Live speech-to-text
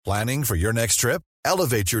Planning for your next trip?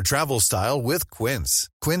 Elevate your travel style with Quince.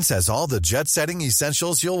 Quince has all the jet-setting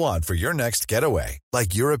essentials you'll want for your next getaway,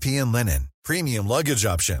 like European linen, premium luggage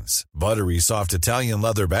options, buttery soft Italian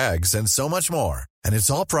leather bags, and so much more. And it's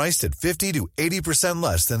all priced at 50 to 80%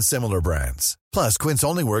 less than similar brands. Plus, Quince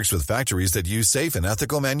only works with factories that use safe and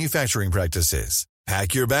ethical manufacturing practices.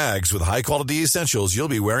 Pack your bags with high-quality essentials you'll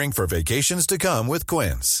be wearing for vacations to come with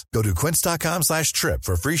Quince. Go to quince.com/trip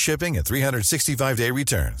for free shipping and 365-day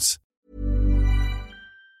returns.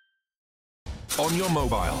 On your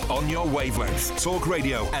mobile, on your wavelength, Talk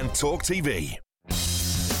Radio and Talk TV.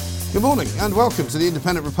 Good morning and welcome to the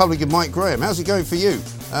Independent Republic of Mike Graham. How's it going for you?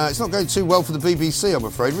 It's not going too well for the BBC, I'm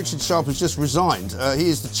afraid. Richard Sharp has just resigned. He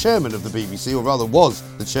is the chairman of the BBC, or rather was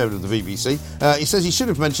the chairman of the BBC. He says he should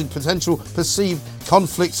have mentioned potential perceived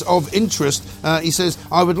conflicts of interest. He says,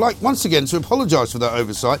 I would like once again to apologise for that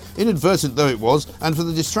oversight, inadvertent though it was, and for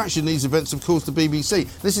the distraction these events have caused the BBC.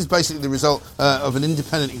 This is basically the result of an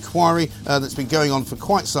independent inquiry that's been going on for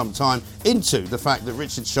quite some time into the fact that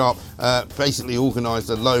Richard Sharp basically organised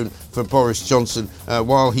a loan for Boris Johnson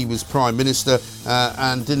while he was Prime Minister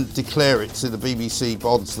and didn't declare it to the BBC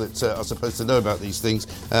bods that are supposed to know about these things.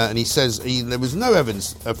 And he says there was no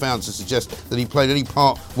evidence found to suggest that he played any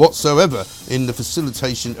part whatsoever in the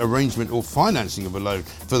facilitation, arrangement or financing of a loan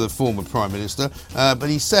for the former Prime Minister. But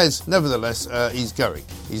he says, nevertheless, he's going.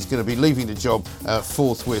 He's going to be leaving the job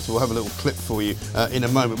forthwith. We'll have a little clip for you in a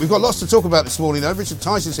moment. We've got lots to talk about this morning, though. Richard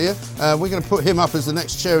Tice is here. We're going to put him up as the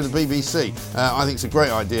next chair of the BBC. I think it's a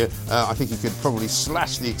great idea. I think he could probably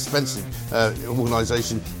slash the expensive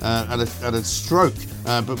organisation at a stroke.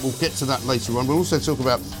 But we'll get to that later on. We'll also talk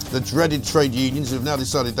about the dreaded trade unions who have now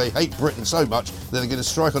decided they hate Britain so much that they're going to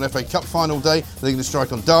strike on FA Cup final day, they're going to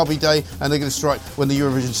strike on Derby day, and they're going to strike when the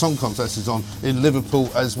Eurovision Song Contest is on in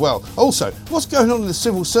Liverpool as well. Also, what's going on in the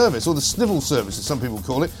civil service, or the civil service as some people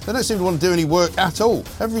call it? They don't seem to want to do any work at all.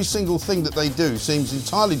 Every single thing that they do seems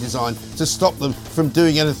entirely designed to stop them from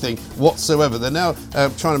doing anything whatsoever. They're now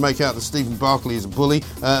trying to make out that Stephen Barclay is a bully.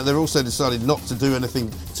 They're also decided not to do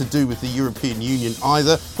anything to do with the European Union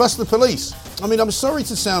either, plus the police. I mean, I'm sorry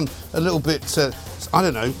to sound a little bit,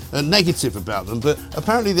 negative about them, but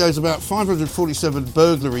apparently there's about 547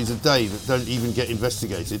 burglaries a day that don't even get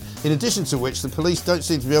investigated, in addition to which the police don't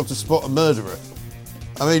seem to be able to spot a murderer.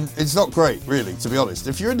 I mean, it's not great, really, to be honest.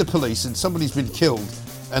 If you're in the police and somebody's been killed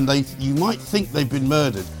and you might think they've been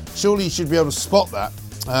murdered, surely you should be able to spot that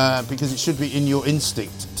because it should be in your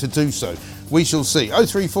instinct to do so. We shall see.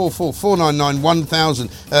 0344 499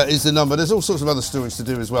 1000 is the number. There's all sorts of other stories to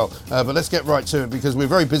do as well. But let's get right to it because we're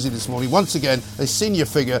very busy this morning. Once again, a senior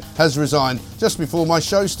figure has resigned just before my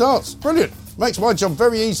show starts. Brilliant. Makes my job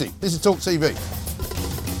very easy. This is Talk TV.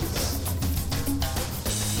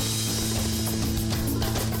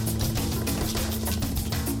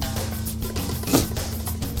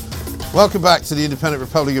 Welcome back to the Independent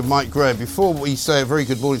Republic of Mike Graham. Before we say a very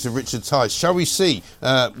good morning to Richard Tice, shall we see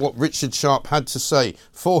what Richard Sharp had to say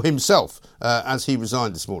for himself as he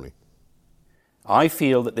resigned this morning? I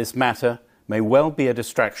feel that this matter may well be a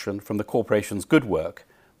distraction from the corporation's good work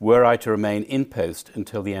were I to remain in post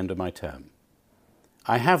until the end of my term.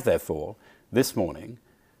 I have, therefore, this morning,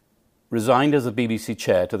 resigned as the BBC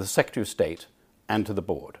chair to the Secretary of State and to the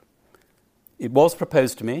board. It was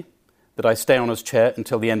proposed to me that I stay on as chair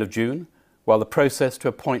until the end of June, while the process to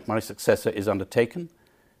appoint my successor is undertaken,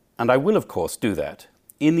 and I will, of course, do that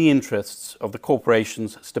in the interests of the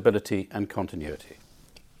corporation's stability and continuity.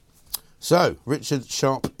 So, Richard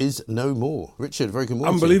Sharp is no more. Richard, very good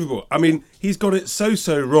morning. Unbelievable. I mean, he's got it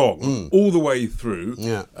so wrong all the way through.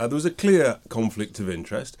 Yeah. There was a clear conflict of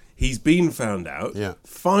interest. He's been found out. Yeah.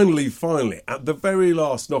 Finally, at the very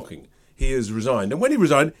last knocking, he has resigned. And when he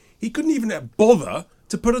resigned, he couldn't even bother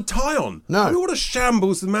to put a tie on. No. I mean, what a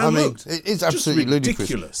shambles the man looked. It's absolutely ridiculous.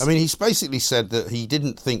 Ludicrous. I mean, he's basically said that he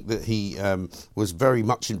didn't think that he was very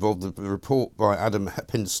much involved. The report by Adam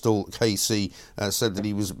Pinstall, KC, said that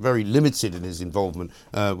he was very limited in his involvement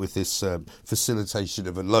with this facilitation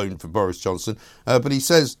of a loan for Boris Johnson. But he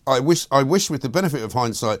says, I wish with the benefit of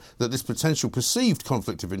hindsight that this potential perceived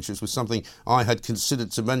conflict of interest was something I had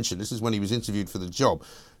considered to mention. This is when he was interviewed for the job.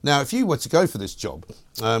 Now, if you were to go for this job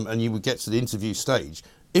and you would get to the interview stage,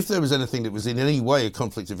 if there was anything that was in any way a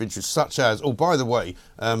conflict of interest, such as, oh, by the way,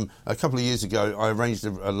 a couple of years ago, I arranged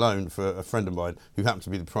a loan for a friend of mine who happened to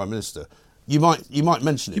be the Prime Minister, you might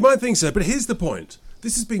mention it. You might think so, but here's the point.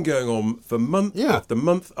 This has been going on for month after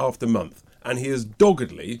month after month, and he has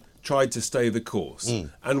doggedly tried to stay the course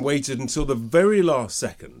and waited until the very last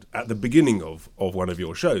second at the beginning of one of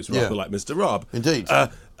your shows, rather like Mr. Raab. Indeed.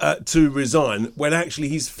 To resign when actually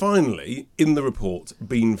he's finally, in the report,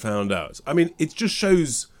 been found out. I mean, it just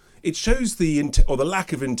shows it shows the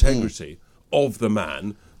lack of integrity of the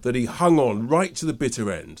man, that he hung on right to the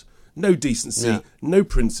bitter end. No decency, no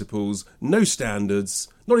principles, no standards,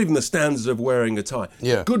 not even the standards of wearing a tie.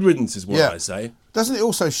 Yeah. Good riddance is what I say. Doesn't it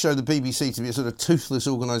also show the BBC to be a sort of toothless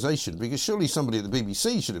organisation? Because surely somebody at the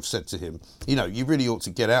BBC should have said to him, you really ought to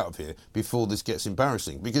get out of here before this gets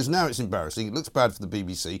embarrassing. Because now it's embarrassing. It looks bad for the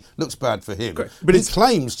BBC, looks bad for him. Correct. But he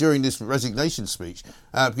claims during this resignation speech,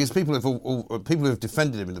 because people who have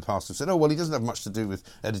defended him in the past have said, he doesn't have much to do with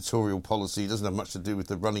editorial policy, he doesn't have much to do with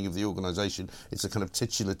the running of the organisation, it's a kind of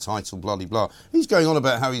titular title, blah, blah, blah. He's going on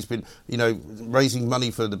about how he's been, raising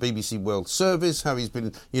money for the BBC World Service, how he's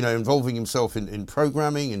been, involving himself in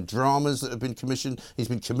programming and dramas that have been commissioned. He's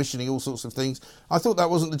been commissioning all sorts of things. I thought that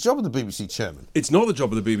wasn't the job of the BBC chairman. It's not the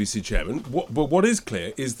job of the BBC chairman. But what is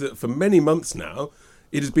clear is that for many months now,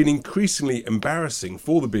 it has been increasingly embarrassing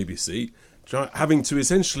for the BBC, having to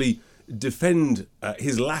essentially defend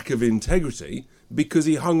his lack of integrity because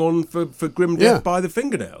he hung on for grim death by the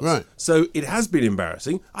fingernails. Right. So it has been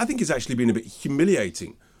embarrassing. I think it's actually been a bit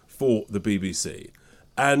humiliating for the BBC.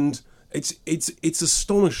 And it's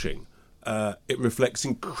astonishing. It reflects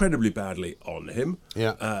incredibly badly on him.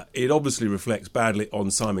 Yeah. It obviously reflects badly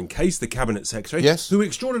on Simon Case, the Cabinet Secretary, yes, who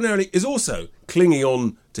extraordinarily is also clinging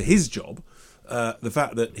on to his job. The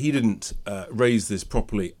fact that he didn't raise this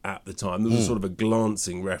properly at the time, there was sort of a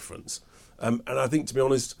glancing reference. And I think, to be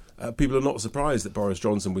honest, people are not surprised that Boris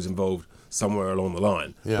Johnson was involved somewhere along the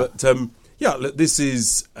line. Yeah. But, look, this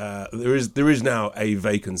is there is now a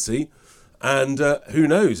vacancy. And who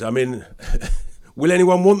knows? I mean, will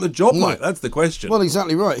anyone want the job, Mike? That's the question. Well,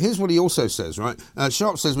 exactly right. Here's what he also says, right?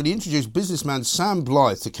 Sharp says, when he introduced businessman Sam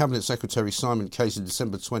Blythe to Cabinet Secretary Simon Case in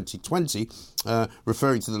December 2020,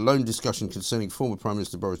 referring to the loan discussion concerning former Prime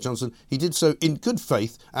Minister Boris Johnson, he did so in good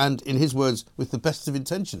faith and, in his words, with the best of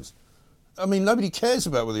intentions. I mean, nobody cares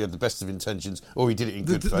about whether he had the best of intentions or he did it in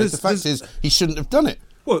good faith. The fact is, he shouldn't have done it.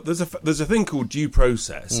 Well, there's a thing called due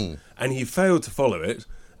process, and he failed to follow it,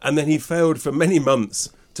 and then he failed for many months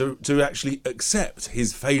to actually accept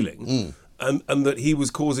his failing, and that he was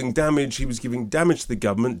causing damage. He was giving damage to the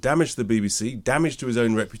government, damage to the BBC, damage to his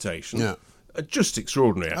own reputation. Yeah. Just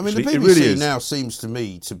extraordinary, actually. I mean, the BBC it really is. now seems to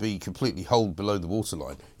me to be completely holed below the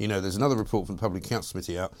waterline. There's another report from the Public Accounts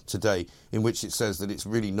Committee out today in which it says that it's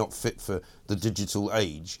really not fit for the digital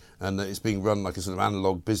age and that it's being run like a sort of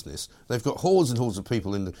analogue business. They've got hordes and hordes of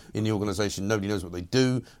people in the organisation. Nobody knows what they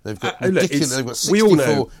do. They've got ridiculous. They've got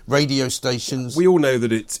 64 radio stations. We all know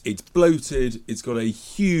that it's bloated. It's got a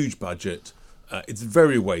huge budget. It's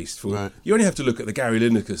very wasteful. Right. You only have to look at the Gary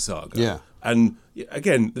Lineker saga. Yeah. And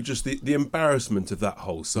again, just the embarrassment of that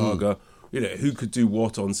whole saga, who could do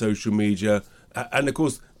what on social media. And of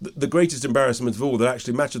course, the greatest embarrassment of all, that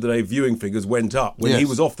actually Match of the Day viewing figures went up when he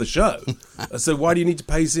was off the show. So why do you need to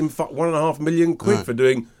pay him £1.5 million for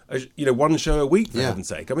doing one show a week, for heaven's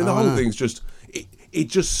sake? I mean, the whole thing's just, it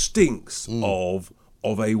just stinks of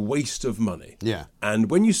a waste of money. Yeah. And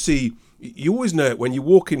when you always know it when you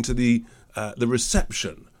walk into the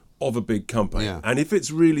reception of a big company. Yeah. And if it's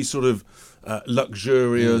really sort of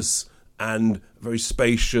luxurious and very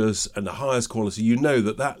spacious and the highest quality, you know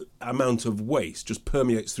that amount of waste just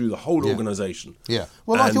permeates through the whole organisation. Yeah.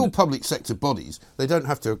 Well, like all public sector bodies, they don't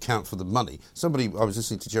have to account for the money. I was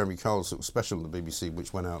listening to Jeremy Carl's sort of special on the BBC,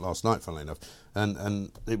 which went out last night, funnily enough,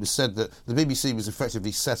 and it was said that the BBC was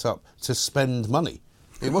effectively set up to spend money.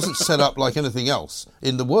 It wasn't set up like anything else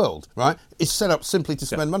in the world, right? It's set up simply to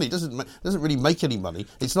spend money. It doesn't really make any money.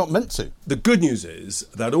 It's not meant to. The good news is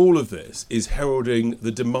that all of this is heralding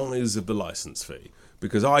the demise of the licence fee,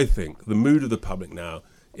 because I think the mood of the public now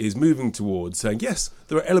is moving towards saying, yes,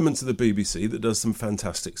 there are elements of the BBC that does some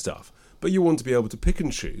fantastic stuff, but you want to be able to pick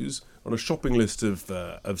and choose on a shopping list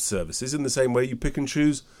of services in the same way you pick and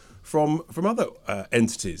choose from other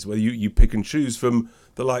entities, where you pick and choose from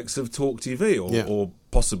the likes of Talk TV or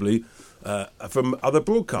possibly from other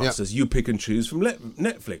broadcasters. You pick and choose from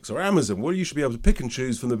Netflix or Amazon. Well, you should be able to pick and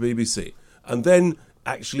choose from the BBC. And then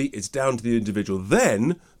actually it's down to the individual.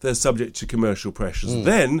 Then they're subject to commercial pressures.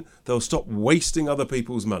 Then they'll stop wasting other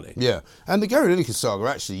people's money. Yeah, and the Gary Lineker saga,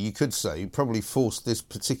 actually, you could say, probably forced this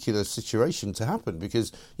particular situation to happen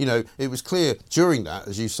because, it was clear during that,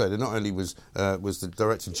 as you say, that not only was the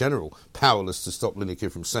Director General powerless to stop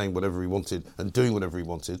Lineker from saying whatever he wanted and doing whatever he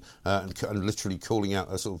wanted and literally calling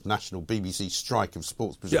out a sort of national BBC strike of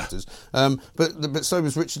sports presenters, but so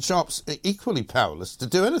was Richard Sharp's equally powerless to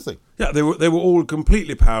do anything. Yeah, they were all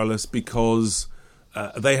completely powerless because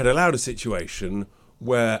they had allowed a situation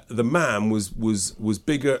where the man was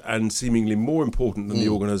bigger and seemingly more important than the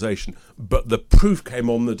organisation. But the proof came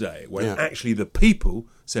on the day when actually the people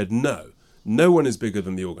said, no, no one is bigger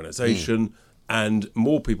than the organisation, and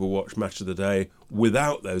more people watch Match of the Day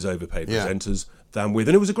without those overpaid presenters than with.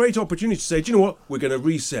 And it was a great opportunity to say, do you know what? We're going to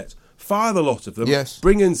reset, fire the lot of them,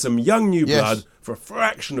 bring in some young new blood for a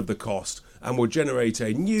fraction of the cost, and we'll generate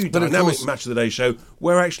a new dynamic Match of the Day show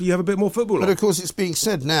where actually you have a bit more football on. But of course it's being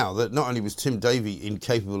said now that not only was Tim Davie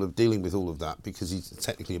incapable of dealing with all of that because he's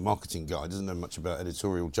technically a marketing guy, doesn't know much about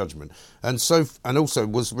editorial judgment, and also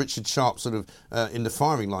was Richard Sharp sort of in the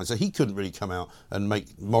firing line, so he couldn't really come out and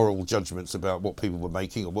make moral judgments about what people were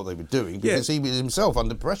making or what they were doing because he was himself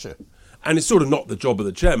under pressure. And it's sort of not the job of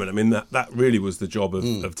the chairman. I mean, that really was the job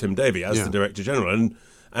of Tim Davie as the Director General.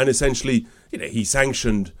 And essentially, he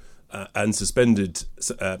sanctioned and suspended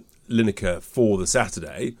Lineker for the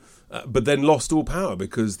Saturday, but then lost all power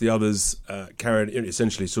because the others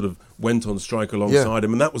essentially sort of went on strike alongside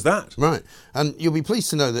him, and that was that. Right. And you'll be pleased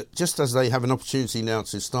to know that just as they have an opportunity now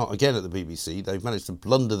to start again at the BBC, they've managed to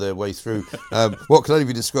blunder their way through what can only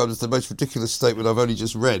be described as the most ridiculous statement I've only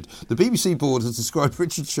just read. The BBC board has described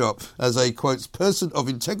Richard Sharp as a, quote, person of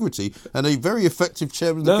integrity and a very effective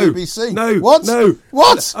chairman of the BBC. What?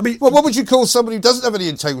 What? I mean, well, what would you call somebody who doesn't have any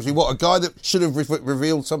integrity? What, a guy that should have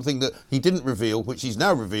revealed something that he didn't reveal, which he's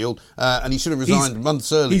now revealed, and he should have resigned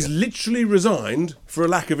months earlier? He's literally resigned for a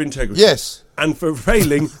lack of integrity. Yes. And for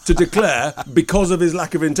failing to declare because of his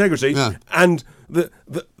lack of integrity. Yeah. And the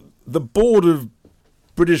board of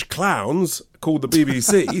British clowns called the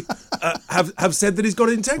BBC have said that he's got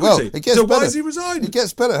integrity. Well, it gets so better. Why has he resigned? It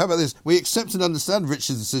gets better. How about this? We accept and understand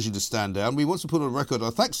Richard's decision to stand down. We want to put on record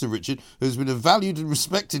our thanks to Richard, who has been a valued and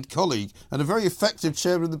respected colleague and a very effective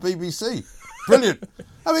chairman of the BBC. Brilliant.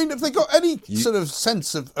 I mean, have they got any sort of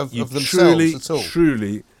sense of themselves at all?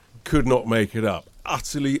 Truly could not make it up.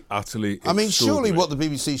 Utterly I mean, surely what the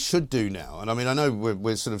BBC should do now, and I mean, I know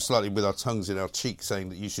we're sort of slightly with our tongues in our cheeks saying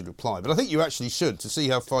that you should apply, but I think you actually should to see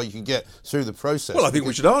how far you can get through the process. Well, I think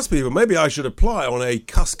we should ask people, maybe I should apply on a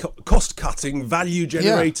cost-cutting,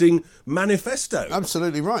 value-generating manifesto.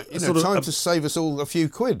 Absolutely right. Time to save us all a few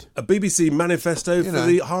quid. A BBC manifesto for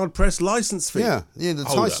the hard-pressed licence fee. Yeah, the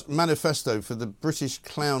Tice manifesto for the British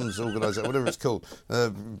Clowns Organisation, whatever it's called.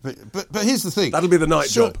 But here's the thing. That'll be the night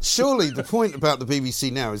job. Surely the point about the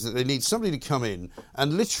BBC now is that they need somebody to come in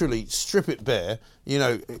and literally strip it bare,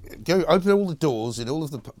 go open all the doors in all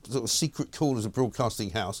of the sort of secret corners of Broadcasting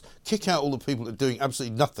House, kick out all the people that are doing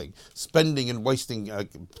absolutely nothing, spending and wasting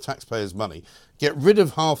taxpayers' money, get rid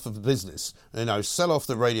of half of the business, sell off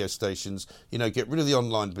the radio stations, get rid of the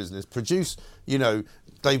online business, produce, David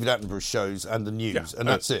Attenborough shows and the news, and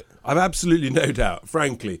that's it. I've absolutely no doubt,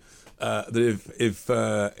 frankly, that if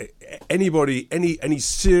anybody, any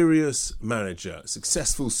serious manager,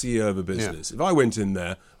 successful CEO of a business, if I went in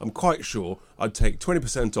there, I'm quite sure I'd take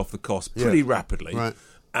 20% off the cost pretty rapidly. Right.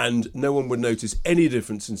 And no one would notice any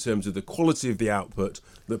difference in terms of the quality of the output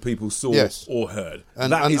that people saw or heard.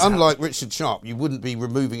 And unlike Richard Sharp, you wouldn't be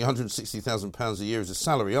removing £160,000 a year as a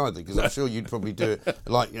salary either, because I'm sure you'd probably do it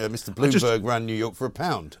like Mr. Bloomberg ran New York for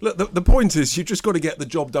 £1. Look, the point is, you've just got to get the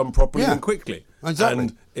job done properly and quickly. Exactly.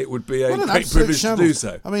 And it would be a great privilege to do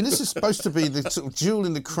so. I mean, this is supposed to be the sort of jewel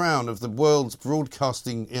in the crown of the world's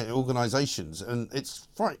broadcasting organisations, and it's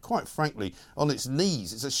quite frankly on its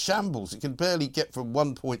knees. It's a shambles. It can barely get from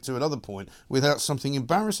one point to another point without something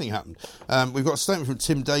embarrassing happening. We've got a statement from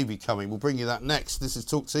Tim Davie coming. We'll bring you that next. This is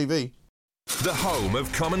Talk TV. The home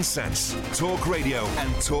of common sense, Talk Radio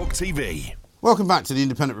and Talk TV. Welcome back to the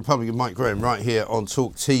Independent Republican Mike Graham right here on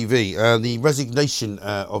Talk TV. The resignation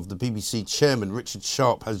of the BBC chairman, Richard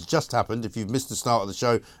Sharp, has just happened. If you've missed the start of the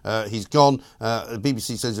show, he's gone. The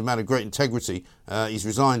BBC says he's a man of great integrity. He's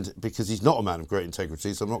resigned because he's not a man of great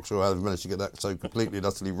integrity, so I'm not sure how they've managed to get that so completely and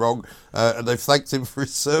utterly wrong. And they've thanked him for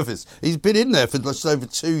his service. He's been in there for just over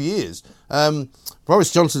 2 years.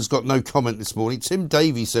 Boris Johnson's got no comment this morning. Tim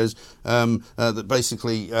Davie says that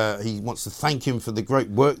basically he wants to thank him for the great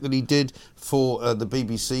work that he did for the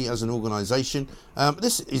BBC as an organisation.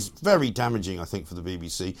 This is very damaging, I think, for the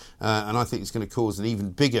BBC, and I think it's going to cause an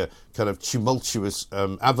even bigger kind of tumultuous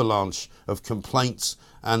avalanche of complaints,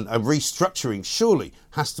 and a restructuring surely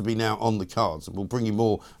has to be now on the cards. We'll bring you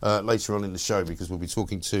more later on in the show, because we'll be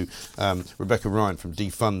talking to Rebecca Ryan from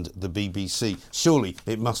Defund the BBC. Surely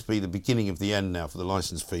it must be the beginning of the end now for the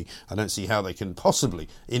licence fee. I don't see how they can possibly,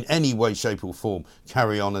 in any way, shape or form,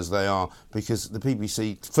 carry on as they are, because the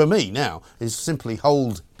BBC, for me now, is simply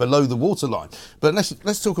hold below the waterline. But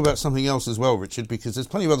let's talk about something else as well, Richard, because there's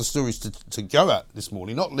plenty of other stories to go at this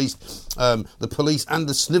morning, not least the police and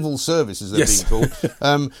the civil service, as they're being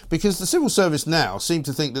called, because the civil service now seem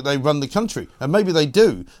to think that they run the country, and maybe they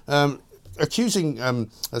do. accusing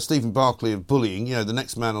Stephen Barclay of bullying, the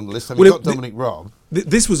next man on the list, having got Dominic Raab.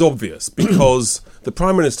 This was obvious because the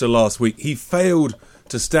Prime Minister last week, he failed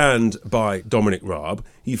to stand by Dominic Raab.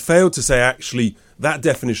 He failed to say, actually, that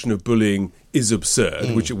definition of bullying is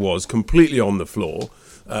absurd, which it was, completely on the floor,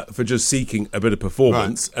 for just seeking a bit of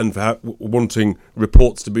performance and for wanting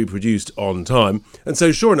reports to be produced on time. And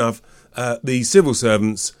so, sure enough, the civil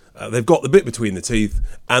servants, they've got the bit between the teeth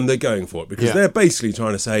and they're going for it because they're basically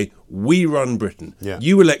trying to say, we run Britain. Yeah.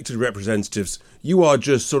 You elected representatives, you are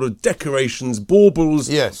just sort of decorations, baubles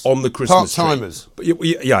on the Christmas tree. Part-timers. But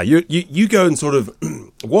you go and sort of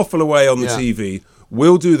waffle away on the TV.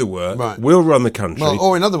 We'll do the work. Right. We'll run the country. Well,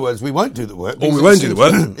 or in other words, we won't do the work. Or we won't do the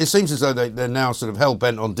work. It seems as though they're now sort of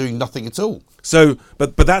hell-bent on doing nothing at all. So,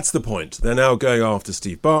 but that's the point. They're now going after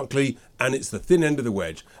Steve Barclay, and it's the thin end of the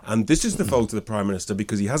wedge. And this is the fault of the Prime Minister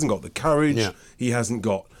because he hasn't got the courage. Yeah. He hasn't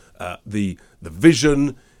got the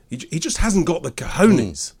vision. He just hasn't got the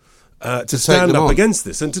cojones. To stand up against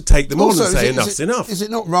this and to take them on and say enough's enough. Is it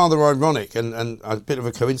not rather ironic and a bit of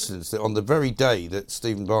a coincidence that on the very day that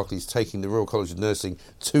Stephen Barclay's taking the Royal College of Nursing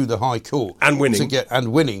to the High Court and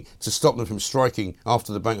winning to stop them from striking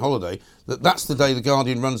after the bank holiday, that's the day The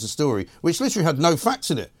Guardian runs the story, which literally had no facts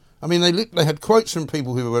in it. I mean, they had quotes from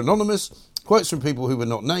people who were anonymous, quotes from people who were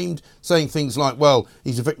not named, saying things like, well,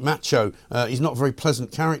 he's a bit macho, he's not a very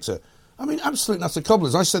pleasant character. I mean, absolute nutter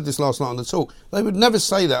cobblers. I said this last night on the talk. They would never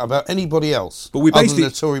say that about anybody else. But we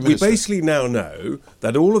basically now know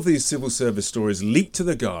that all of these civil service stories leaked to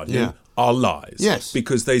The Guardian are lies. Yes.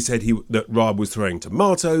 Because they said that Raab was throwing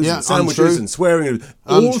tomatoes and sandwiches and swearing.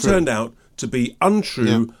 All turned out to be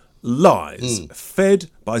untrue lies fed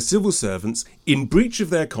by civil servants in breach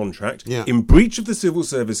of their contract, in breach of the Civil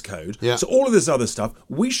Service Code. Yeah. So all of this other stuff,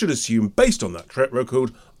 we should assume, based on that track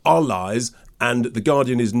record, are lies. And The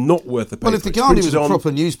Guardian is not worth the paper. Well, if The Guardian was a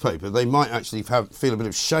proper newspaper, they might actually feel a bit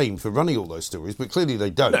of shame for running all those stories, but clearly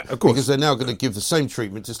they don't. No, of course. Because they're now going to give the same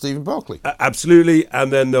treatment to Stephen Barclay. Absolutely,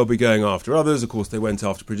 and then they'll be going after others. Of course, they went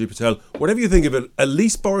after Priti Patel. Whatever you think of it, at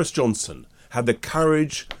least Boris Johnson had the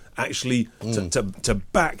courage actually to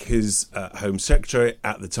back his Home Secretary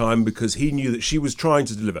at the time because he knew that she was trying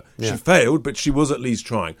to deliver. Yeah. She failed, but she was at least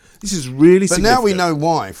trying. This is really significant. But now we know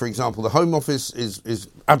why. For example, the Home Office is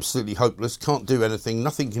absolutely hopeless, can't do anything.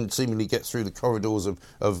 Nothing can seemingly get through the corridors of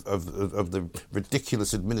the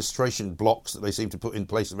ridiculous administration blocks that they seem to put in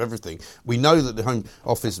place of everything. We know that the Home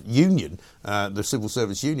Office Union, the Civil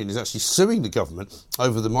Service Union, is actually suing the government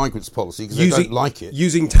over the migrants policy because they don't like it.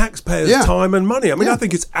 Using taxpayers' time and money. I mean, I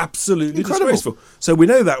think it's absolutely disgraceful. So we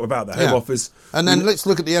know that about the Home Office. And then let's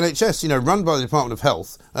look at the NHS, run by the Department of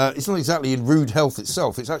Health. It's not exactly in rude health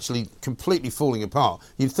itself. It's actually completely falling apart.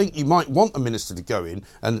 You'd think you might want a minister to go in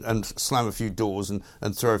and slam a few doors and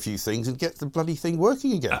throw a few things and get the bloody thing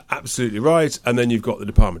working again. Absolutely right. And then you've got the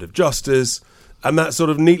Department of Justice. And that sort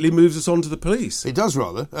of neatly moves us on to the police. It does,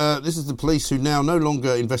 rather. This is the police who now no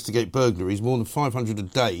longer investigate burglaries, more than 500 a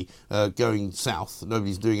day going south.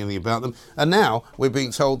 Nobody's doing anything about them. And now we're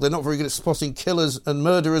being told they're not very good at spotting killers and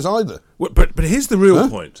murderers either. Well, but here's the real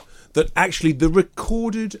point, that actually the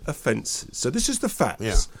recorded offences, so this is the facts.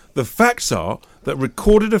 Yeah. The facts are that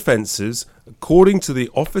recorded offences, according to the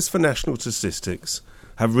Office for National Statistics,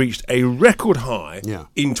 have reached a record high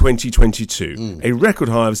in 2022, a record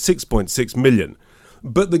high of 6.6 million.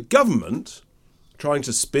 But the government, trying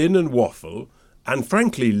to spin and waffle and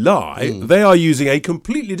frankly lie, they are using a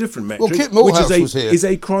completely different metric, which is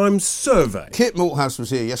a crime survey. Kit Malthouse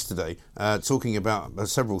was here yesterday talking about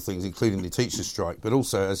several things, including the teachers' strike, but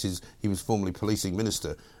also as he was formerly policing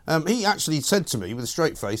minister. He actually said to me with a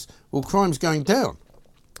straight face, well, crime's going down.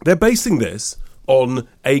 They're basing this on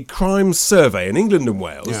a crime survey in England and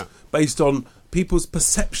Wales based on people's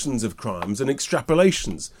perceptions of crimes and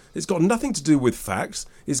extrapolations. It's got nothing to do with facts.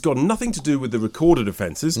 It's got nothing to do with the recorded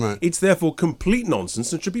offences. Right. It's therefore complete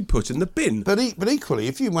nonsense and should be put in the bin. But equally,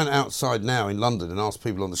 if you went outside now in London and asked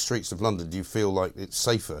people on the streets of London, do you feel like it's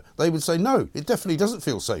safer? They would say, no, it definitely doesn't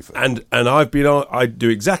feel safer. And I do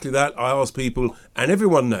exactly that. I ask people, and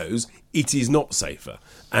everyone knows it is not safer.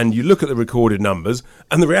 And you look at the recorded numbers,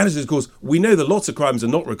 and the reality is, of course, we know that lots of crimes are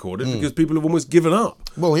not recorded because people have almost given up.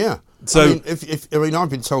 Well, yeah. So, I've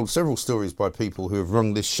been told several stories by people who have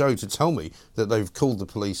rung this show to tell me that they've called the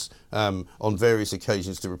police on various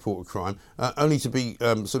occasions to report a crime, only to be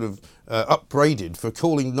upbraided for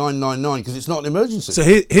calling 999 because it's not an emergency. So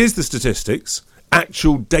here's the statistics,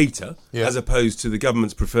 actual data, as opposed to the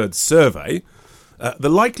government's preferred survey. The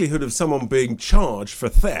likelihood of someone being charged for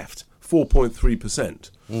theft,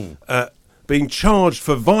 4.3%. Being charged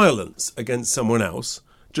for violence against someone else,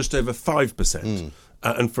 just over 5%.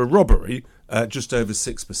 And for robbery, just over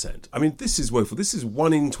 6%. I mean, this is woeful. This is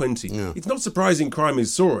 1 in 20. Yeah. It's not surprising crime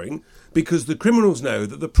is soaring because the criminals know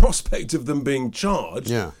that the prospect of them being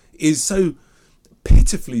charged is so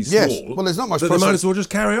pitifully small. Yes. Well, there's not much that prospect. they might as well just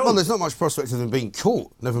carry on. Well, there's not much prospect of them being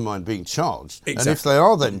caught, never mind being charged. Exactly. And if they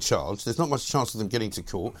are then charged, there's not much chance of them getting to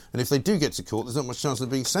court. And if they do get to court, there's not much chance of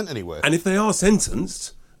them being sent anywhere. And if they are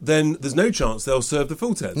sentenced, then there's no chance they'll serve the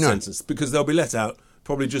full sentence because they'll be let out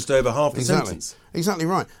probably just over half the sentence. Exactly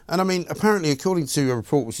right. And I mean, apparently, according to a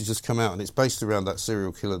report which has just come out, and it's based around that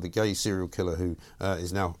serial killer, the gay serial killer who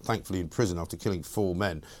is now thankfully in prison after killing 4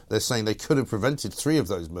 men, they're saying they could have prevented 3 of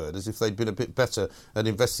those murders if they'd been a bit better at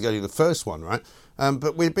investigating the first one, right?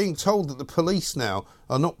 But we're being told that the police now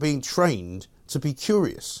are not being trained to be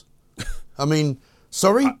curious. I mean...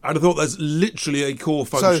 Sorry? I'd have thought that's literally a core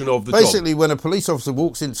function of the job. Basically, when a police officer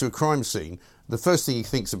walks into a crime scene, the first thing he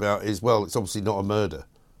thinks about is, well, it's obviously not a murder,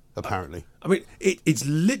 apparently. I mean, it's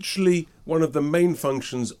literally one of the main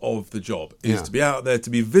functions of the job, is to be out there, to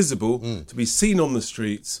be visible, to be seen on the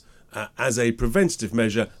streets as a preventative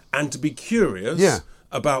measure, and to be curious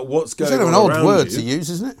about what's going on around you. It's an odd word to use,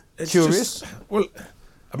 isn't it? Curious? Well,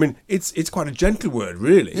 I mean, it's quite a gentle word,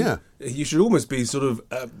 really. Yeah. You should almost be sort of...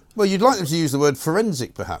 well, you'd like them to use the word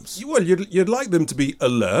forensic, perhaps. You'd like them to be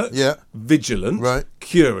alert, vigilant,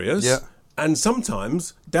 curious, and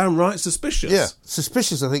sometimes downright suspicious. Yeah,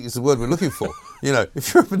 suspicious, I think, is the word we're looking for. You know,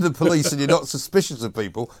 if you're up in the police and you're not suspicious of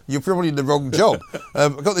people, you're probably in the wrong job. I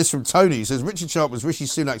got this from Tony. He says, Richard Sharp was Rishi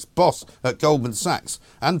Sunak's boss at Goldman Sachs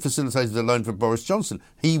and facilitated a loan for Boris Johnson.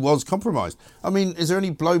 He was compromised. I mean, is there any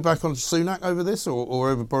blowback on Sunak over this or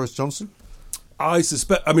over Boris Johnson? I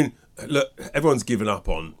suspect... I mean, look, everyone's given up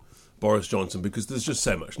on Boris Johnson because there's just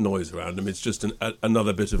so much noise around him. It's just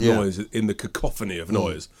another bit of noise in the cacophony of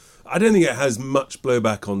noise. I don't think it has much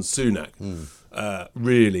blowback on Sunak,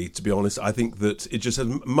 really, to be honest. I think that it just has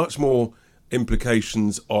much more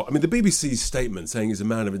implications. I mean, the BBC's statement saying he's a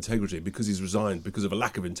man of integrity because he's resigned because of a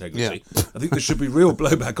lack of integrity. I think there should be real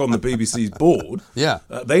blowback on the BBC's board.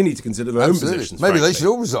 They need to consider their own positions. Maybe frankly. they should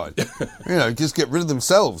all resign. You know, just get rid of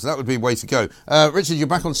themselves. That would be a way to go. Richard, you're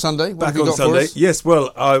back on Sunday. What have you got Sunday. for us? Yes,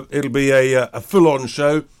 well, it'll be a full-on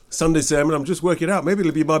show. Sunday sermon, I'm just working out. Maybe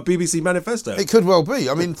it'll be my BBC manifesto. It could well be.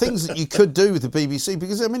 I mean, things that you could do with the BBC,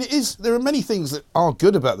 because, I mean, there are many things that are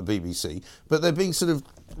good about the BBC, but they're being sort of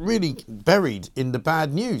really buried in the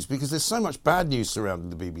bad news because there's so much bad news surrounding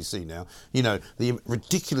the BBC now. You know, the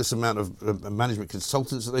ridiculous amount of management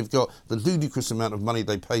consultants that they've got, the ludicrous amount of money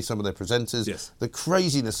they pay some of their presenters, the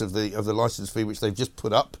craziness of the licence fee which they've just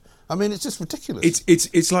put up. I mean, it's just ridiculous.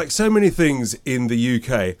 It's like so many things in the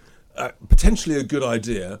UK. Potentially a good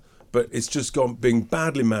idea, but it's just being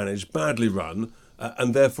badly managed, badly run,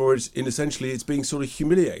 and therefore it's being sort of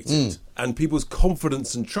humiliated, and people's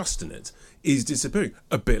confidence and trust in it is disappearing.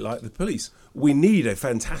 A bit like the police. We need a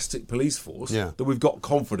fantastic police force that we've got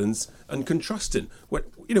confidence and can trust in.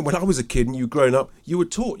 When I was a kid and you'd grown up, you were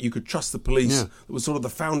taught you could trust the police. It was sort of the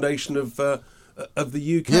foundation of the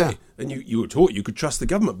UK, and you were taught you could trust the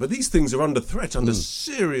government. But these things are under threat, under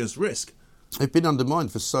serious risk. They've been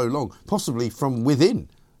undermined for so long, possibly from within,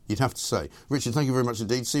 you'd have to say. Richard, thank you very much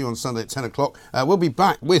indeed. See you on Sunday at 10 o'clock. We'll be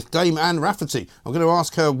back with Dame Anne Rafferty. I'm going to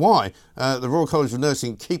ask her why the Royal College of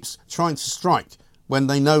Nursing keeps trying to strike when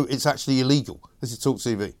they know it's actually illegal. This is Talk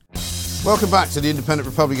TV. Welcome back to the Independent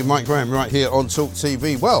Republic of Mike Graham right here on Talk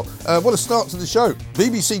TV. Well, what a start to the show.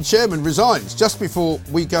 BBC chairman resigns just before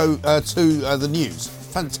we go to the news.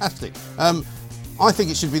 Fantastic. I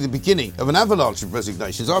think it should be the beginning of an avalanche of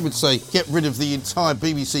resignations. I would say get rid of the entire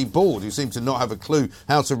BBC board, who seem to not have a clue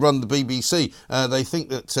how to run the BBC. They think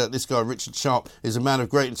that this guy, Richard Sharp, is a man of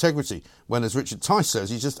great integrity, when, as Richard Tice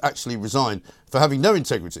says, he's just actually resigned for having no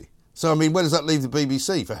integrity. So, I mean, where does that leave the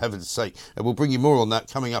BBC, for heaven's sake? And we'll bring you more on that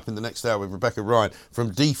coming up in the next hour with Rebecca Ryan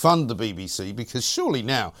from Defund the BBC, because surely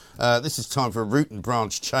now this is time for a root and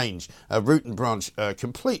branch change, a root and branch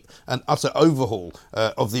complete and utter overhaul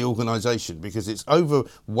of the organisation, because it's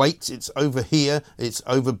overweight, it's over here, it's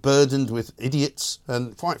overburdened with idiots,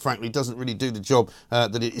 and quite frankly doesn't really do the job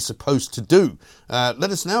that it is supposed to do. Let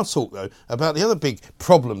us now talk, though, about the other big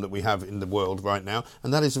problem that we have in the world right now,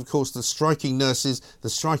 and that is, of course, the striking nurses, the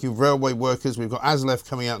striking railway workers. We've got ASLEF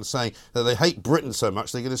coming out and saying that they hate Britain so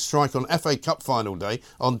much they're going to strike on FA Cup final day,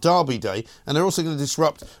 on Derby day, and they're also going to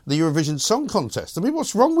disrupt the Eurovision Song Contest. I mean,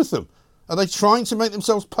 what's wrong with them? Are they trying to make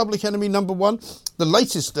themselves public enemy number one? The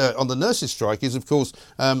latest on the nurses' strike is, of course,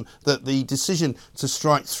 that the decision to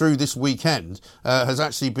strike through this weekend has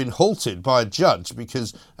actually been halted by a judge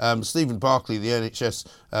because Stephen Barclay, the NHS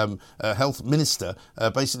health minister,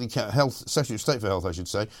 basically health Secretary of State for Health, I should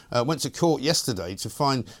say, went to court yesterday to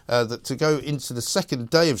find that to go into the second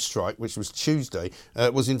day of strike, which was Tuesday,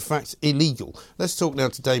 was in fact illegal. Let's talk now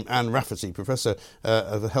to Dame Anne Rafferty, Professor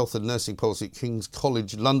of Health and Nursing Policy at King's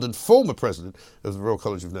College London, former President of the Royal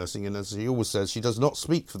College of Nursing, and as he always says, she does not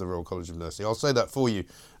speak for the Royal College of Nursing. I'll say that for you,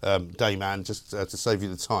 Dame Anne, just to save you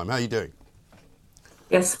the time. How are you doing?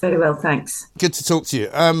 Yes, very well, thanks. Good to talk to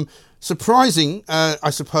you. Surprising,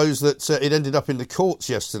 I suppose, that it ended up in the courts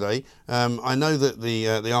yesterday. I know that the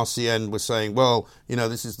RCN was saying, well, you know,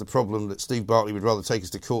 this is the problem, that Steve Barclay would rather take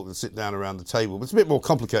us to court than sit down around the table. But it's a bit more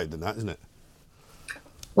complicated than that, isn't it?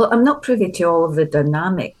 Well, I'm not privy to all of the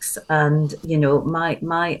dynamics, and, you know,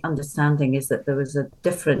 my understanding is that there was a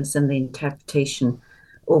difference in the interpretation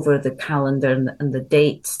over the calendar and the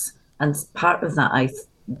dates, and part of that, I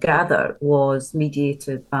gather, was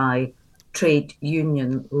mediated by trade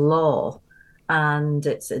union law and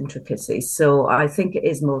its intricacies. So I think it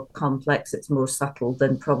is more complex, it's more subtle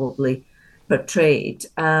than probably portrayed.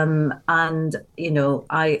 And, you know,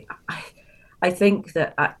 I think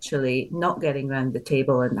that actually not getting around the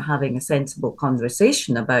table and having a sensible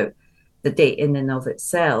conversation about the date in and of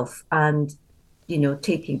itself and, you know,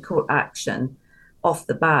 taking court action off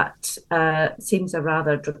the bat seems a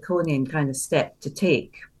rather draconian kind of step to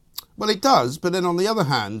take. Well, it does, but then on the other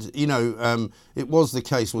hand, you know, it was the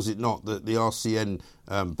case, was it not, that the RCN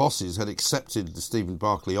bosses had accepted the Stephen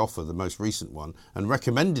Barclay offer, the most recent one, and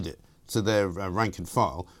recommended it to their rank and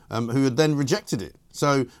file, who had then rejected it.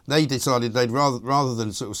 So they decided they'd rather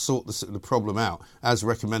than sort of sort the problem out as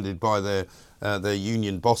recommended by their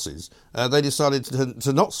union bosses, they decided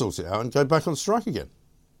to not sort it out and go back on strike again.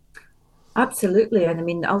 Absolutely, and I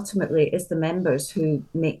mean ultimately it's the members who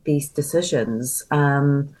make these decisions.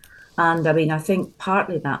 And I mean, I think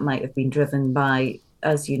partly that might have been driven by,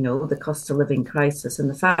 as you know, the cost of living crisis and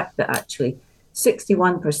the fact that actually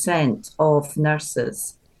 61% of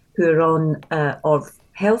nurses who are on, or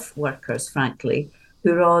health workers, frankly,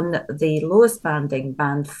 who are on the lowest banding,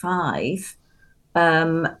 band 5,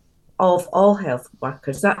 of all health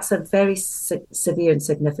workers, that's a very severe and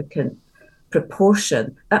significant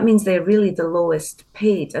proportion. That means they're really the lowest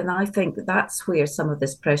paid. And I think that's where some of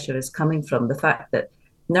this pressure is coming from, the fact that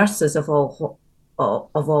nurses of all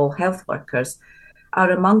health workers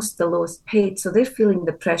are amongst the lowest paid, so they're feeling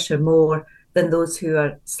the pressure more than those who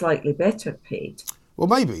are slightly better paid. Well,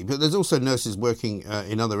 maybe, but there's also nurses working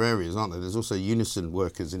in other areas, aren't there? There's also unison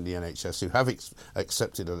workers in the NHS who have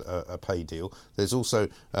accepted a pay deal. There's also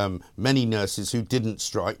many nurses who didn't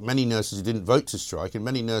strike, many nurses who didn't vote to strike, and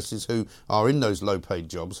many nurses who are in those low-paid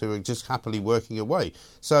jobs who are just happily working away.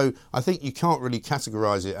 So I think you can't really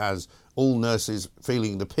categorise it as all nurses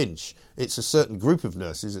feeling the pinch. It's a certain group of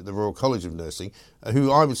nurses at the Royal College of Nursing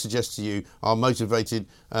who I would suggest to you are motivated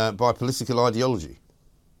by political ideology.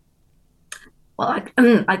 Well,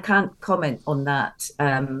 I can't comment on that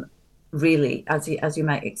really, as you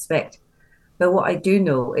might expect. But what I do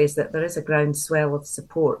know is that there is a groundswell of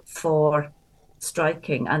support for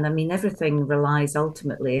striking. And I mean, everything relies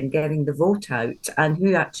ultimately in getting the vote out and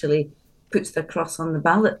who actually puts their cross on the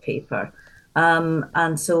ballot paper.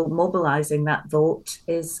 And so mobilising that vote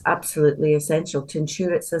is absolutely essential to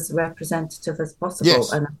ensure it's as representative as possible.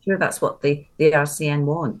 Yes. And I'm sure that's what the RCN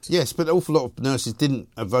want. Yes, but an awful lot of nurses didn't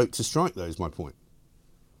vote to strike, though, is my point.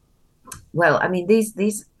 Well, I mean,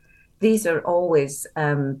 these are always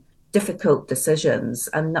difficult decisions.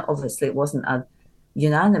 And obviously it wasn't a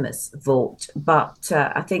unanimous vote, but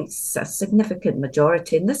I think a significant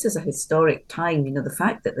majority, and this is a historic time, you know, the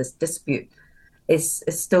fact that this dispute is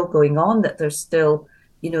still going on, that there's still,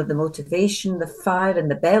 you know, the motivation, the fire in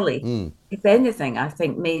the belly, if anything, I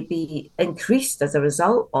think may be increased as a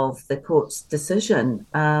result of the court's decision.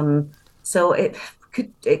 So it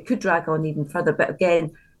could drag on even further. But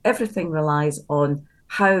again, everything relies on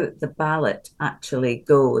how the ballot actually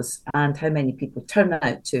goes and how many people turn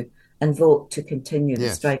out to and vote to continue the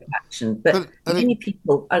strike action. But many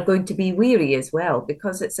people are going to be weary as well,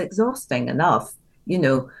 because it's exhausting enough, you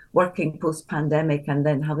know, working post-pandemic and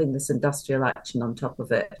then having this industrial action on top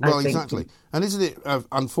of it. Well, exactly. And isn't it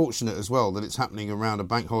unfortunate as well that it's happening around a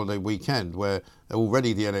bank holiday weekend where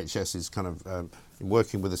already the NHS is kind of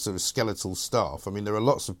working with a sort of skeletal staff? I mean, there are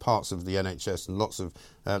lots of parts of the NHS and lots of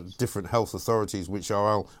different health authorities which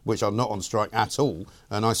are not on strike at all,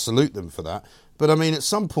 and I salute them for that. But I mean, at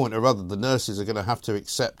some point or other, the nurses are going to have to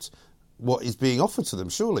accept what is being offered to them,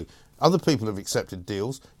 surely. Other people have accepted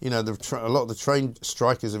deals. You know, a lot of the trained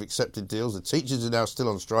strikers have accepted deals. The teachers are now still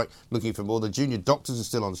on strike, looking for more. The junior doctors are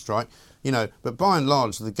still on strike. You know, but by and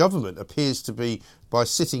large, the government appears to be, by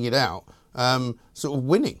sitting it out, sort of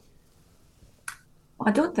winning. I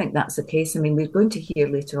don't think that's the case. I mean, we're going to hear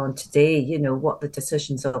later on today, you know, what the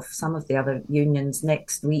decisions of some of the other unions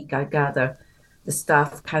next week. I gather the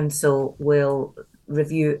Staff Council will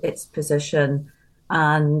review its position,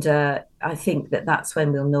 and I think that's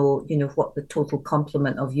when we'll know, you know, what the total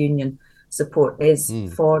complement of union support is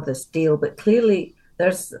for this deal. But clearly,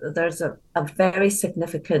 there's a very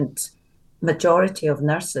significant majority of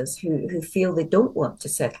nurses who feel they don't want to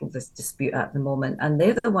settle this dispute at the moment, and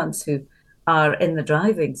they're the ones who are in the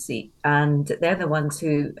driving seat, and they're the ones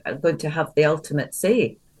who are going to have the ultimate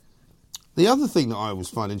say. The other thing that I always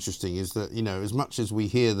find interesting is that, you know, as much as we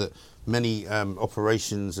hear that many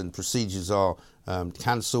operations and procedures are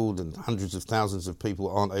cancelled and hundreds of thousands of people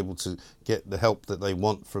aren't able to get the help that they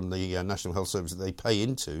want from the National Health Service that they pay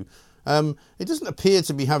into, it doesn't appear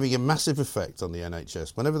to be having a massive effect on the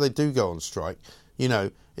NHS. Whenever they do go on strike, you know,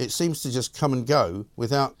 it seems to just come and go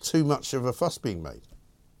without too much of a fuss being made.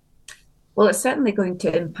 Well, it's certainly going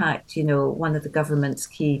to impact, you know, one of the government's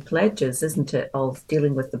key pledges, isn't it, of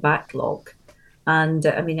dealing with the backlog. And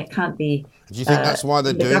I mean, it can't be. Do you think that's why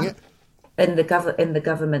they're doing it? In the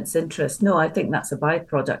government's interest? No, I think that's a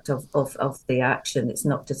byproduct of the action. It's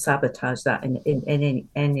not to sabotage that in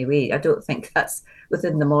any way. I don't think that's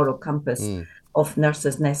within the moral compass of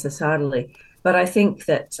nurses necessarily. But I think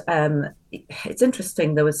that it's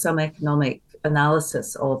interesting. There was some economic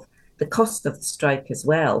analysis of the cost of the strike as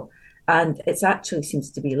well. And it actually seems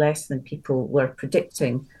to be less than people were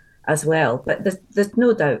predicting as well. But there's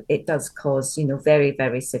no doubt it does cause, you know, very,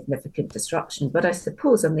 very significant disruption. But I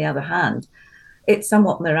suppose, on the other hand, it's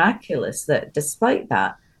somewhat miraculous that despite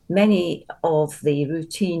that, many of the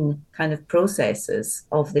routine kind of processes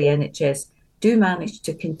of the NHS do manage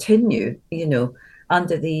to continue, you know,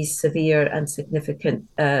 under these severe and significant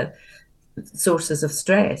sources of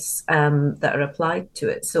stress that are applied to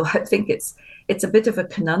it. So I think it's a bit of a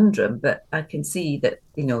conundrum, but I can see that,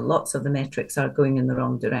 you know, lots of the metrics are going in the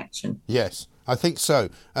wrong direction. Yes, I think so.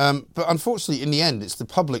 But unfortunately, in the end, it's the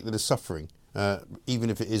public that is suffering, even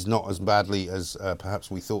if it is not as badly as perhaps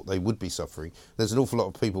we thought they would be suffering. There's an awful lot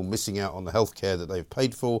of people missing out on the healthcare that they've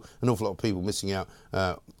paid for, an awful lot of people missing out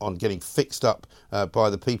on getting fixed up by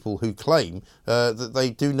the people who claim that they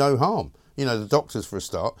do no harm. You know, the doctors for a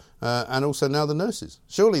start, and also now the nurses.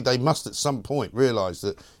 Surely they must at some point realise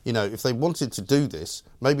that, you know, if they wanted to do this,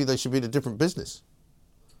 maybe they should be in a different business.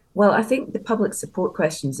 Well, I think the public support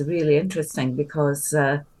questions are really interesting because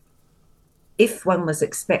if one was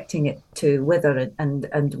expecting it to wither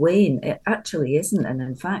and wane, it actually isn't. And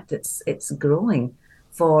in fact, it's growing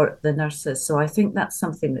for the nurses. So I think that's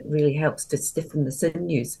something that really helps to stiffen the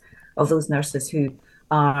sinews of those nurses who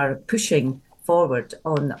are pushing forward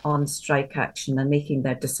on strike action and making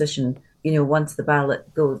their decision, you know, once the ballot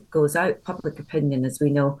goes out. Public opinion, as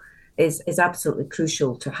we know, is absolutely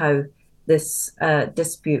crucial to how this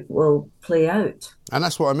dispute will play out. And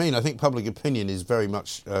that's what I mean. I think public opinion is very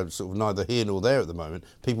much sort of neither here nor there at the moment.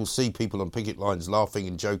 People see people on picket lines laughing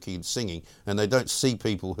and joking and singing, and they don't see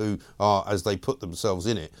people who are, as they put themselves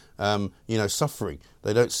in it, you know, suffering.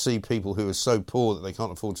 They don't see people who are so poor that they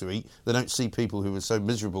can't afford to eat. They don't see people who are so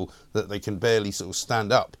miserable that they can barely sort of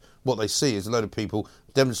stand up. What they see is a load of people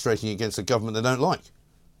demonstrating against a government they don't like.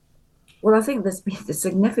 Well, I think there's been a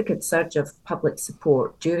significant surge of public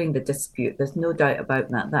support during the dispute. There's no doubt about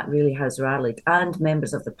that. That really has rallied. And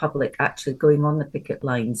members of the public actually going on the picket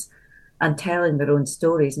lines and telling their own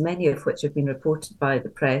stories, many of which have been reported by the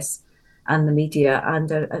press and the media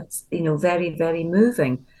and are, you know, very, very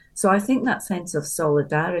moving. So I think that sense of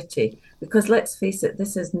solidarity, because let's face it,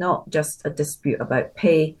 this is not just a dispute about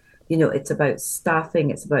pay. You know, it's about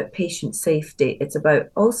staffing, it's about patient safety, it's about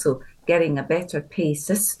also getting a better pay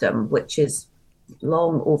system, which is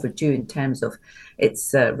long overdue in terms of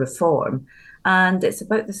its reform. And it's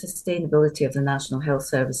about the sustainability of the National Health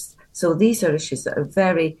Service. So these are issues that are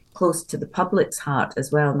very close to the public's heart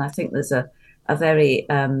as well. And I think there's a very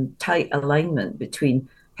tight alignment between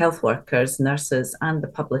health workers, nurses and the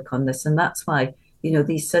public on this. And that's why, you know,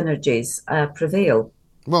 these synergies prevail.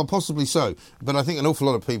 Well, possibly so, but I think an awful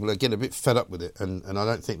lot of people are getting a bit fed up with it, and I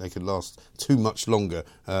don't think they could last too much longer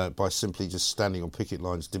by simply just standing on picket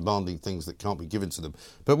lines demanding things that can't be given to them.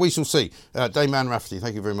 But we shall see. Dame Anne Rafferty,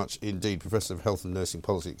 thank you very much indeed, Professor of Health and Nursing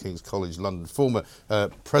Policy at King's College London, former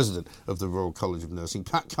President of the Royal College of Nursing.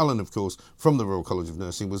 Pat Cullen, of course, from the Royal College of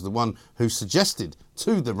Nursing, was the one who suggested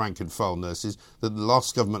to the rank and file nurses that the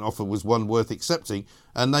last government offer was one worth accepting,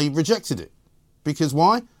 and they rejected it. Because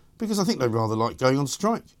why? Because I think they rather like going on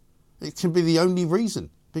strike. It can be the only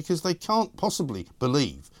reason, because they can't possibly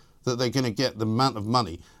believe that they're going to get the amount of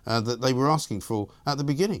money that they were asking for at the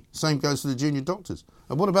beginning. Same goes for the junior doctors.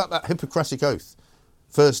 And what about that Hippocratic oath?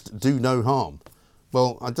 First, do no harm.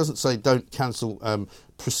 Well, it doesn't say don't cancel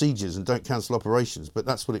procedures and don't cancel operations, but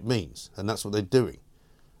that's what it means, and that's what they're doing.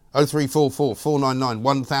 0344 499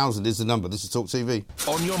 1000 is the number. This is Talk TV.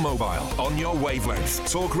 On your mobile, on your wavelengths,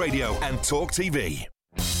 Talk Radio and Talk TV.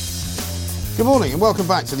 Good morning and welcome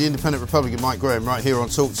back to the Independent Republican Mike Graham right here on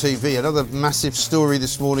Talk TV. Another massive story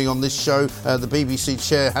this morning on this show. The BBC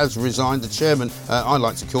chair has resigned. The chairman, I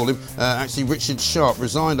like to call him, actually Richard Sharp,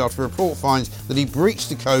 resigned after a report finds that he breached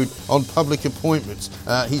the code on public appointments.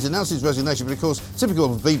 He's announced his resignation, but of course,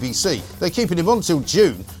 typical of the BBC, they're keeping him on till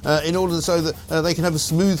June in order so that they can have a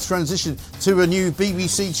smooth transition to a new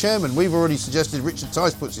BBC chairman. We've already suggested Richard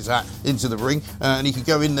Tice puts his hat into the ring and he could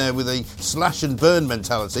go in there with a slash and burn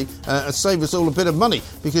mentality and save us all a bit of money,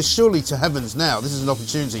 because surely to heavens now this is an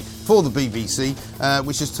opportunity for the BBC,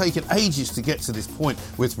 which has taken ages to get to this point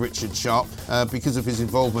with Richard Sharp because of his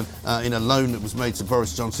involvement in a loan that was made to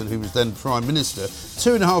Boris Johnson, who was then Prime Minister.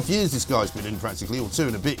 2.5 years this guy's been in practically, or 2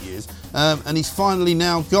 and a bit years, and he's finally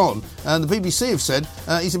now gone, and the BBC have said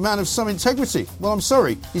he's a man of some integrity. Well, I'm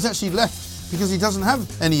sorry, he's actually left because he doesn't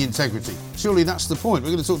have any integrity. Surely that's the point. We're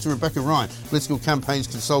going to talk to Rebecca Ryan, political campaigns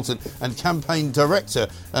consultant and campaign director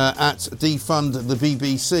at Defund the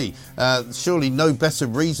BBC. Surely no better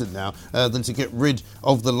reason now than to get rid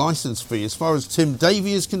of the licence fee. As far as Tim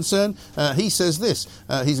Davie is concerned, he says this.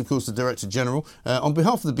 He's, of course, the Director General. On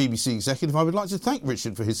behalf of the BBC Executive, I would like to thank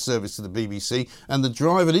Richard for his service to the BBC and the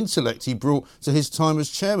drive and intellect he brought to his time as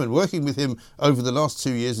chairman. Working with him over the last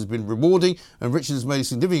 2 years has been rewarding, and Richard has made a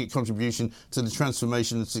significant contribution to the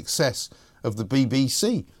transformation and success of the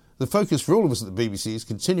BBC. The focus for all of us at the BBC is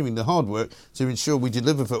continuing the hard work to ensure we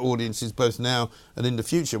deliver for audiences both now and in the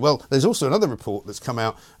future. Well, there's also another report that's come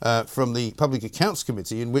out from the Public Accounts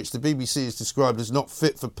Committee in which the BBC is described as not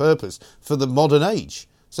fit for purpose for the modern age.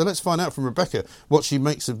 So let's find out from Rebecca what she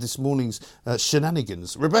makes of this morning's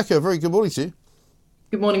shenanigans. Rebecca, very good morning to you.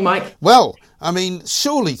 Good morning, Mike. Well, I mean,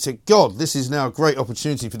 surely to God, this is now a great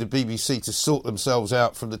opportunity for the BBC to sort themselves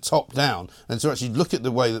out from the top down and to actually look at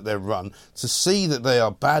the way that they're run, to see that they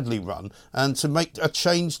are badly run and to make a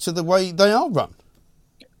change to the way they are run.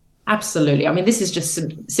 Absolutely. I mean, this is just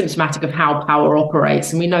symptomatic of how power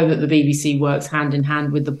operates. And we know that the BBC works hand in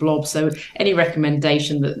hand with the blob. So any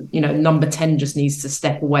recommendation that, number 10 just needs to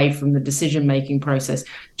step away from the decision-making process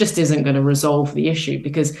just isn't going to resolve the issue,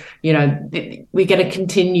 because, we're going to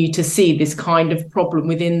continue to see this kind of problem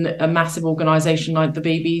within a massive organisation like the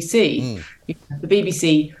BBC. The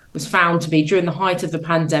BBC was found to be, during the height of the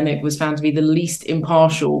pandemic, was found to be the least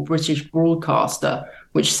impartial British broadcaster,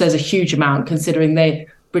 which says a huge amount considering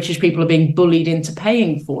British people are being bullied into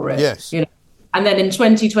paying for it. Yes. And then in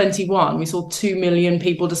 2021, we saw 2 million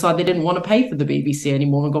people decide they didn't want to pay for the BBC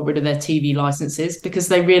anymore and got rid of their TV licenses because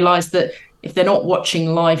they realised that if they're not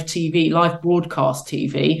watching live broadcast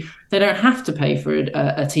TV, they don't have to pay for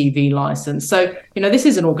a TV licence. So, this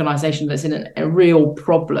is an organisation that's in a real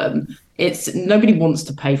problem. Nobody wants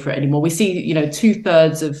to pay for it anymore. We see,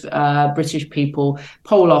 2/3 of British people,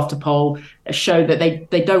 poll after poll, show that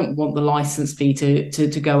they don't want the licence fee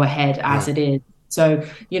to go ahead as it is. So,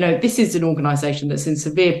 this is an organisation that's in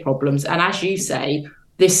severe problems. And as you say,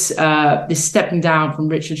 this stepping down from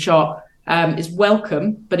Richard Sharp is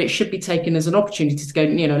welcome, but it should be taken as an opportunity to go,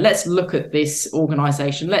 let's look at this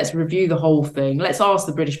organisation, let's review the whole thing, let's ask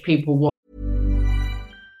the British people what.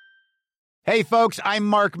 Hey, folks, I'm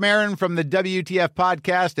Mark Maron from the WTF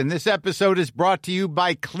Podcast, and this episode is brought to you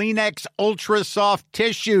by Kleenex Ultra Soft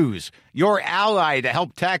Tissues, your ally to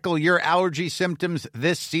help tackle your allergy symptoms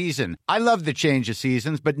this season. I love the change of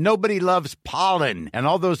seasons, but nobody loves pollen and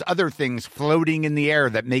all those other things floating in the air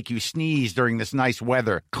that make you sneeze during this nice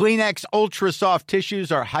weather. Kleenex Ultra Soft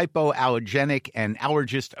Tissues are hypoallergenic and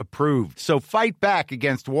allergist approved, so fight back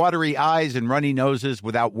against watery eyes and runny noses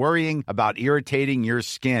without worrying about irritating your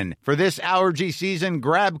skin. For this allergy season,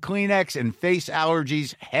 grab Kleenex and face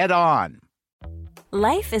allergies head on.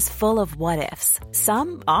 Life is full of what-ifs.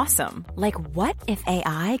 Some awesome, like what if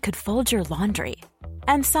AI could fold your laundry?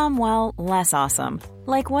 And some, well, less awesome,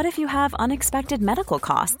 like what if you have unexpected medical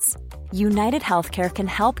costs? United Healthcare can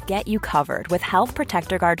help get you covered with Health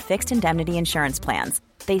Protector Guard fixed indemnity insurance plans.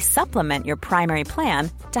 They supplement your primary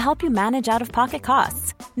plan to help you manage out-of-pocket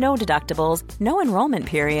costs. No deductibles, no enrollment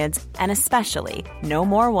periods, and especially no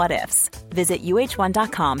more what-ifs. Visit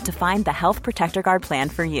uh1.com to find the Health Protector Guard plan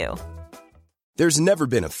for you. There's never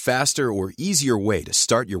been a faster or easier way to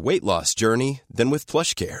start your weight loss journey than with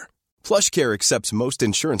PlushCare. PlushCare accepts most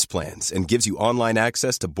insurance plans and gives you online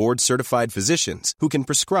access to board-certified physicians who can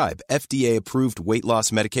prescribe FDA-approved weight loss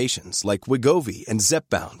medications like Wegovy and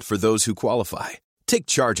Zepbound for those who qualify. Take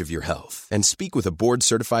charge of your health and speak with a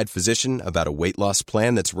board-certified physician about a weight loss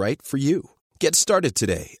plan that's right for you. Get started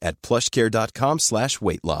today at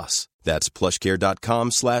plushcare.com/weight loss. That's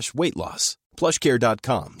plushcare.com/weight loss.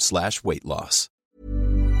 plushcare.com/weight loss.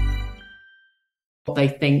 What they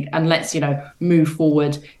think, and let's move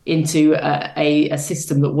forward into a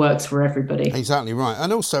system that works for everybody. Exactly right.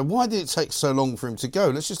 And also, why did it take so long for him to go?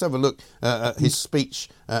 Let's just have a look at his speech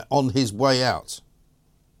on his way out.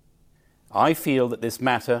 I feel that this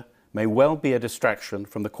matter may well be a distraction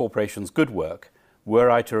from the corporation's good work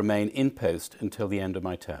were I to remain in post until the end of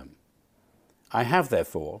my term. I have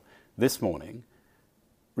therefore this morning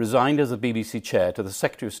resigned as the BBC chair to the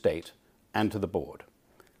Secretary of State and to the board.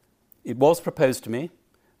 It was proposed to me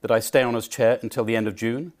that I stay on as chair until the end of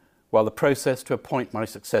June, while the process to appoint my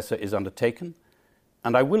successor is undertaken,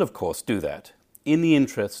 and I will, of course, do that in the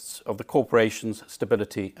interests of the corporation's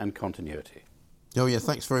stability and continuity. Oh, yeah,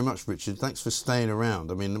 thanks very much, Richard. Thanks for staying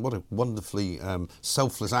around. I mean, what a wonderfully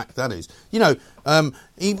selfless act that is.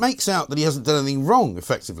 He makes out that he hasn't done anything wrong,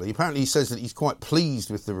 effectively. Apparently he says that he's quite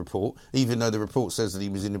pleased with the report, even though the report says that he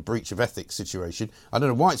was in a breach of ethics situation. I don't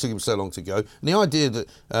know why it took him so long to go. And the idea that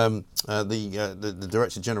the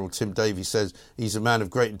Director General, Tim Davie, says he's a man of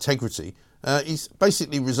great integrity, he's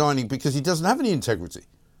basically resigning because he doesn't have any integrity.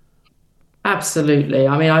 Absolutely.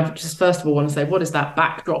 I mean, I just first of all want to say, what is that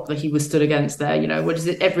backdrop that he was stood against there? What is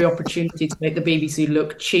it? Every opportunity to make the BBC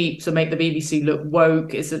look cheap, to make the BBC look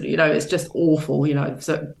woke. It's just awful.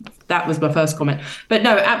 So that was my first comment. But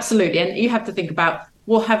no, absolutely. And you have to think about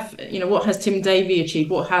what has Tim Davie achieved?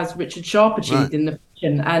 What has Richard Sharp achieved in the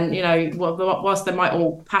position? And whilst they might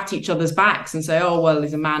all pat each other's backs and say, "Oh well,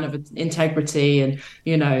 he's a man of integrity," and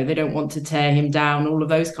they don't want to tear him down, all of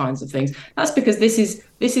those kinds of things. That's because this isn't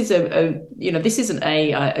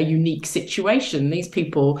a unique situation. These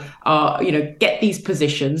people are get these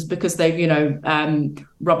positions because they've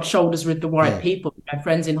rubbed shoulders with the right people,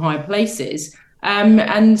 friends in high places.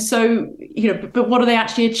 And so, but what are they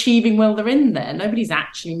actually achieving while they're in there? Nobody's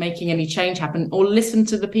actually making any change happen or listen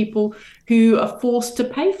to the people who are forced to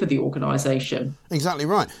pay for the organisation. Exactly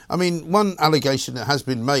right. I mean, one allegation that has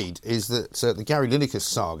been made is that the Gary Lineker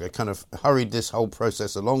saga kind of hurried this whole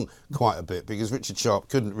process along quite a bit because Richard Sharp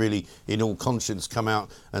couldn't really, in all conscience, come out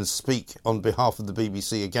and speak on behalf of the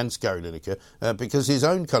BBC against Gary Lineker because his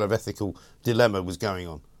own kind of ethical dilemma was going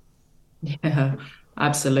on. Yeah.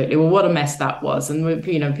 Absolutely. Well, what a mess that was. And,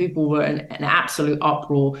 people were in an absolute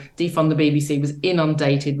uproar. Defund the BBC was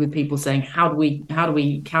inundated with people saying, how do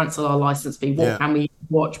we cancel our licence fee? What can we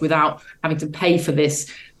watch without having to pay for this?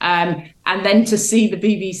 And then to see the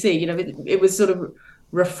BBC, it was sort of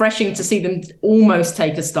refreshing to see them almost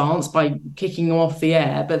take a stance by kicking off the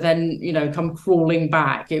air, but then, come crawling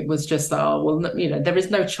back. It was just, there is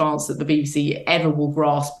no chance that the BBC ever will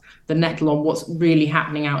grasp the nettle on what's really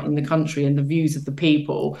happening out in the country and the views of the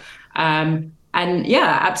people. And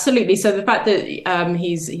yeah, absolutely. So the fact that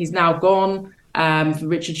he's now gone,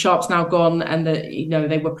 Richard Sharp's now gone, and that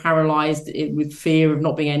they were paralysed with fear of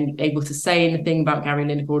not being able to say anything about Gary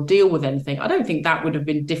Lineker or deal with anything. I don't think that would have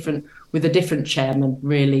been different with a different chairman,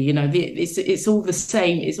 really. It's all the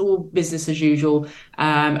same. It's all business as usual,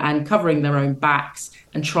 and covering their own backs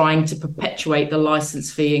and trying to perpetuate the licence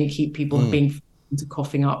fee and keep people being to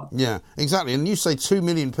coughing up. Yeah, exactly. And you say 2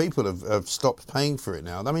 million people have stopped paying for it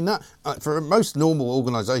now. I mean, that for most normal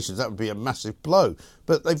organisations, that would be a massive blow.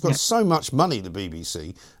 But they've got so much money, the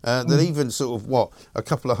BBC, that even sort of, a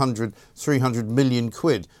couple of 300 million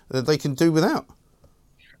quid that they can do without.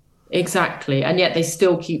 Exactly. And yet they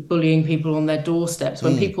still keep bullying people on their doorsteps.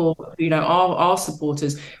 When people, our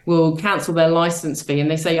supporters will cancel their licence fee and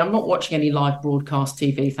they say, I'm not watching any live broadcast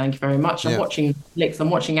TV, thank you very much. I'm watching Netflix, I'm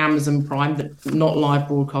watching Amazon Prime, but not live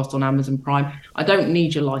broadcast on Amazon Prime. I don't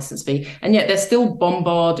need your licence fee. And yet they're still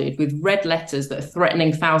bombarded with red letters that are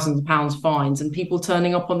threatening thousands of pounds fines and people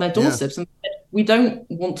turning up on their doorsteps and we don't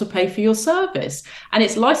want to pay for your service. And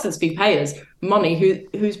it's licence fee payers, money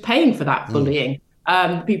who's paying for that bullying.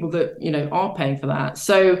 People that are paying for that.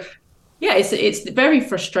 So yeah, it's very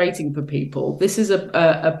frustrating for people. This is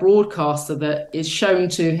a broadcaster that is shown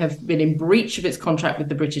to have been in breach of its contract with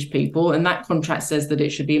the British people, and that contract says that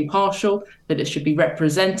it should be impartial, that it should be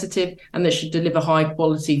representative, and that it should deliver high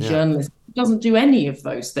quality journalism. It doesn't do any of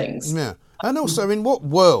those things. Yeah. And also, in what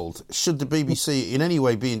world should the BBC in any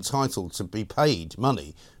way be entitled to be paid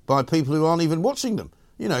money by people who aren't even watching them?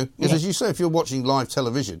 Because as you say, if you're watching live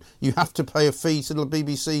television, you have to pay a fee to the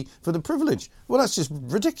BBC for the privilege. Well, that's just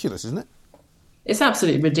ridiculous, isn't it? It's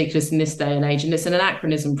absolutely ridiculous in this day and age, and it's an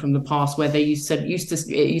anachronism from the past where it used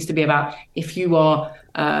to be about if you are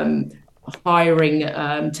hiring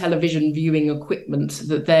television viewing equipment,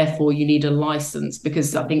 that therefore you need a license,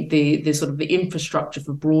 because I think the sort of the infrastructure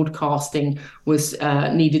for broadcasting was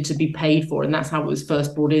needed to be paid for, and that's how it was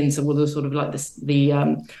first brought in. So all the sort of like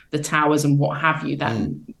the towers and what have you, that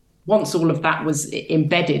once all of that was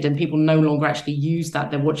embedded and people no longer actually use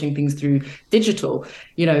that, they're watching things through digital,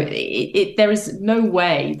 there is no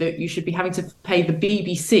way that you should be having to pay the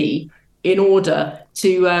BBC in order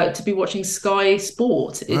to be watching Sky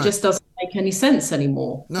Sport. It just doesn't make any sense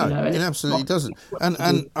anymore. No, it absolutely doesn't.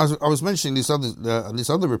 And I was mentioning this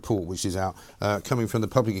other report which is out coming from the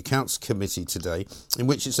Public Accounts Committee today, in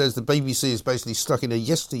which it says the BBC is basically stuck in a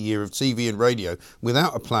yesteryear of TV and radio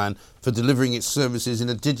without a plan for delivering its services in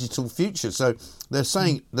a digital future. So they're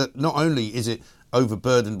saying that not only is it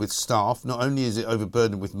overburdened with staff, not only is it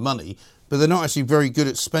overburdened with money, but they're not actually very good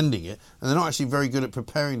at spending it, and they're not actually very good at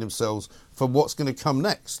preparing themselves for what's going to come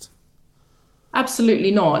next.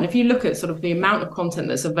 Absolutely not. And if you look at sort of the amount of content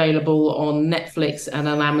that's available on Netflix and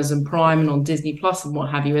on Amazon Prime and on Disney Plus and what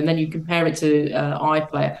have you, and then you compare it to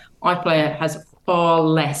iPlayer has far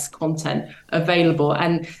less content available.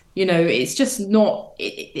 And, it's just not,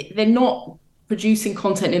 they're not producing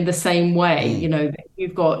content in the same way.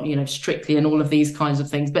 You've got Strictly and all of these kinds of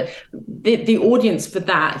things, but the audience for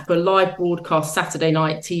live broadcast Saturday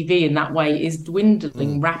night TV in that way is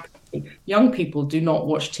dwindling rapidly. Young people do not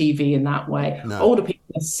watch TV in that way. No. Older people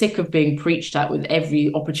are sick of being preached at with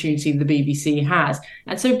every opportunity the BBC has,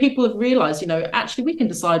 and so people have realized actually we can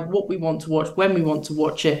decide what we want to watch when we want to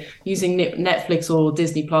watch it using Netflix or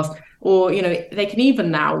Disney Plus. Or, they can even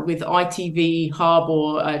now with ITV Hub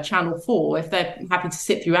or Channel 4, if they're happy to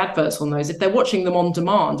sit through adverts on those, if they're watching them on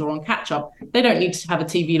demand or on catch-up, they don't need to have a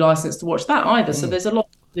TV license to watch that either. So there's a lot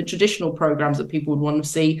of the traditional programmes that people would want to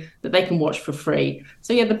see that they can watch for free.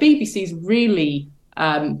 So, the BBC's really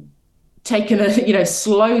taken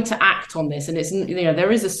slow to act on this. And it's,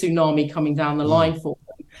 there is a tsunami coming down the line for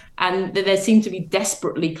them. And they seem to be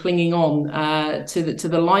desperately clinging on to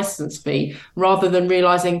the licence fee rather than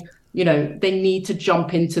realising, they need to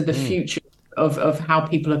jump into the future of how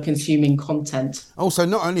people are consuming content. Also,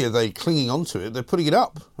 not only are they clinging on to it, they're putting it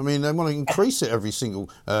up. I mean, they want to increase it every single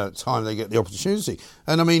time they get the opportunity.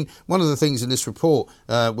 And I mean, one of the things in this report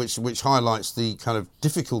which highlights the kind of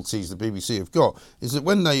difficulties the BBC have got is that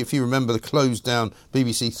when they, if you remember, the closed down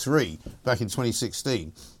BBC Three back in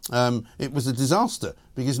 2016, it was a disaster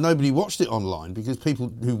because nobody watched it online, because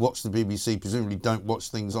people who watch the BBC presumably don't watch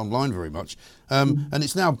things online very much. And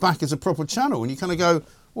it's now back as a proper channel. And you kind of go,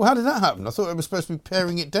 well, how did that happen? I thought they were supposed to be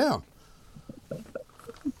paring it down.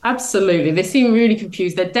 Absolutely. They seem really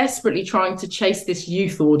confused. They're desperately trying to chase this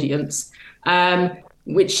youth audience,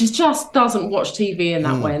 which just doesn't watch TV in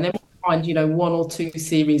that way. And they find, one or two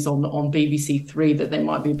series on BBC Three that they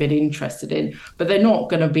might be a bit interested in, but they're not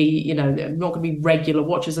going to be, they're not going to be regular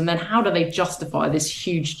watchers. And then how do they justify this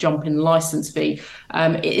huge jump in license fee?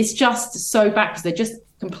 It's just so bad because they're just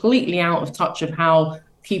completely out of touch of how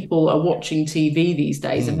people are watching TV these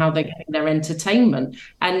days and how they're getting their entertainment.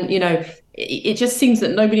 And, it just seems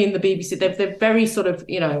that nobody in the BBC, they're very sort of,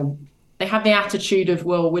 they have the attitude of,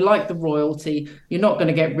 well, we like the royalty. You're not going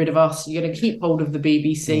to get rid of us. You're going to keep hold of the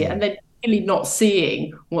BBC. And they're really not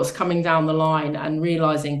seeing what's coming down the line and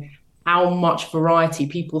realising how much variety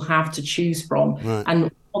people have to choose from. Right.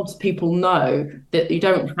 And once people know that you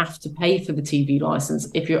don't have to pay for the TV license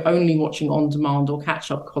if you're only watching on-demand or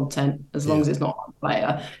catch-up content, as long as it's not on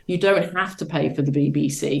player, you don't have to pay for the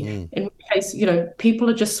BBC. In which case, people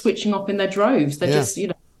are just switching off in their droves. They're just,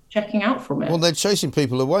 checking out from it. Well, they're chasing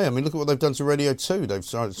people away. I mean, look at what they've done to Radio 2. They've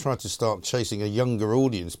tried to start chasing a younger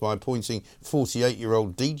audience by appointing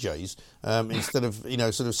 48-year-old DJs instead of, sort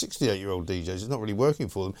of 68-year-old DJs. It's not really working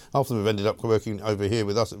for them. Half of them have ended up working over here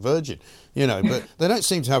with us at Virgin, but they don't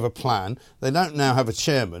seem to have a plan. They don't now have a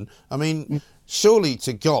chairman. I mean, surely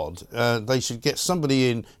to God, they should get somebody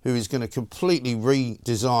in who is going to completely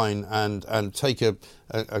redesign and take a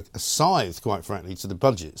scythe, quite frankly, to the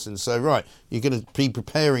budgets and say, right, you're going to be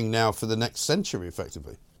preparing now for the next century,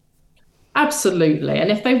 effectively. Absolutely. And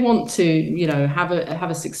if they want to, have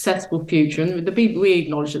a successful future, and we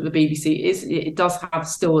acknowledge that the BBC it does have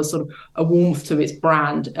still a sort of a warmth to its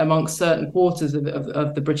brand amongst certain quarters of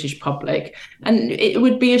the British public. And it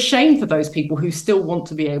would be a shame for those people who still want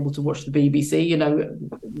to be able to watch the BBC,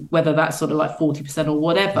 whether that's sort of like 40% or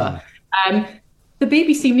whatever. The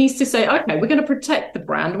BBC needs to say, okay, we're going to protect the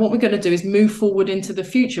brand. And what we're going to do is move forward into the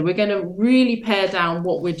future. We're going to really pare down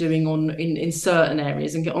what we're doing in certain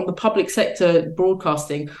areas, and get on the public sector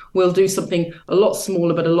broadcasting. We'll do something a lot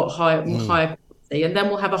smaller, but a lot higher monthly, and then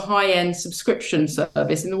we'll have a high-end subscription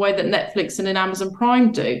service in the way that Netflix and Amazon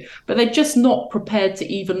Prime do. But they're just not prepared to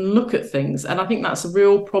even look at things. And I think that's a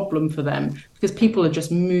real problem for them, because people are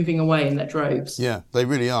just moving away in their droves. Yeah, they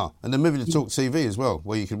really are. And they're moving to Talk TV as well,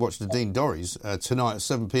 where you can watch the Dean Dorries tonight at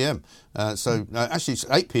 7 p.m. Actually, it's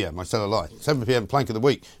 8 p.m, I tell a lie. 7 p.m, plank of the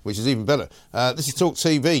week, which is even better. This is Talk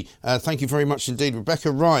TV. Thank you very much indeed.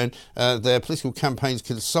 Rebecca Ryan, their political campaigns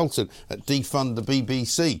consultant at Defund the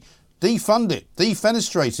BBC. Defund it,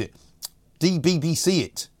 defenestrate it, de-BBC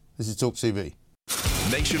it. This is Talk TV.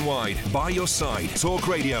 Nationwide, by your side, Talk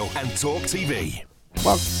Radio and Talk TV.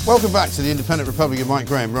 Well, welcome back to the Independent Republic of Mike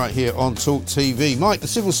Graham right here on Talk TV. Mike, the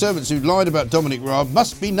civil servants who lied about Dominic Raab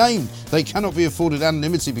must be named. They cannot be afforded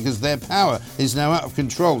anonymity because their power is now out of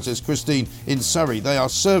control, says Christine in Surrey. They are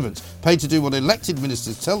servants, paid to do what elected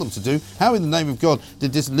ministers tell them to do. How in the name of God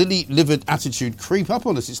did this lily-livered attitude creep up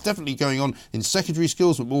on us? It's definitely going on in secondary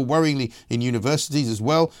schools, but more worryingly in universities as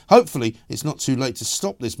well. Hopefully, it's not too late to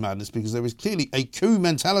stop this madness, because there is clearly a coup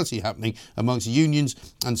mentality happening amongst unions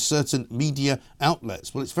and certain media outlets.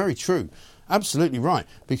 Well, it's very true. Absolutely right,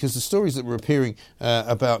 because the stories that were appearing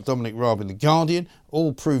about Dominic Raab in The Guardian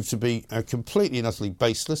all proved to be completely and utterly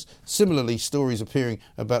baseless. Similarly, stories appearing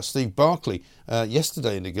about Steve Barclay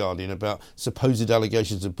yesterday in The Guardian about supposed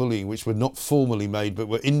allegations of bullying, which were not formally made but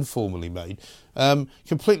were informally made.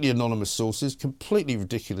 Completely anonymous sources, completely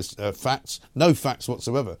ridiculous facts, no facts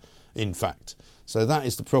whatsoever, in fact. So that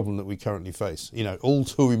is the problem that we currently face. You know, all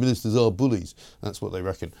Tory ministers are bullies. That's what they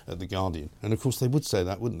reckon at The Guardian. And of course they would say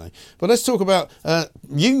that, wouldn't they? But let's talk about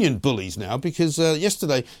union bullies now, because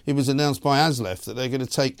yesterday it was announced by ASLEF that they're going to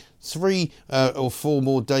take 3 or 4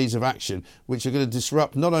 more days of action, which are going to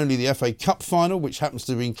disrupt not only the FA Cup final, which happens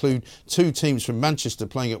to include 2 teams from Manchester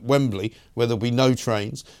playing at Wembley, where there'll be no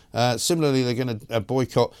trains. Similarly, they're going to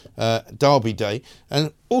boycott Derby Day.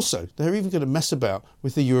 And also, they're even going to mess about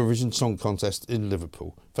with the Eurovision Song Contest in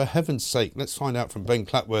Liverpool. For heaven's sake, let's find out from Ben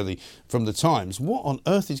Clatworthy from The Times. What on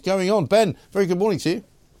earth is going on? Ben, very good morning to you.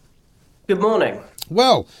 Good morning.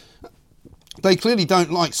 Well, they clearly don't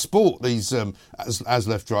like sport, these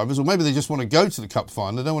ASLEF drivers, or maybe they just want to go to the Cup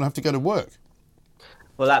final. They don't want to have to go to work.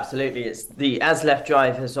 Well, absolutely. It's the ASLEF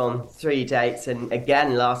drivers on 3 dates. And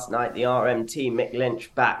again, last night, the RMT, Mick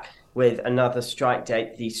Lynch, back with another strike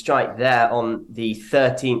date. The strike there on the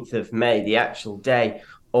 13th of May, the actual day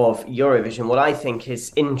of Eurovision. What I think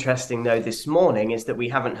is interesting, though, this morning is that we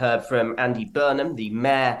haven't heard from Andy Burnham, the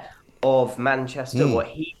mayor of Manchester, what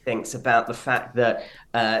he thinks about the fact that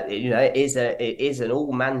it is an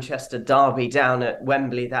all Manchester derby down at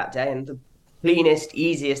Wembley that day, and the cleanest,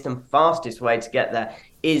 easiest and fastest way to get there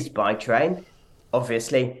is by train.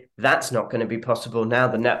 Obviously, that's not going to be possible now.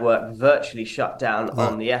 The network virtually shut down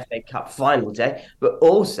on the FA Cup final day. But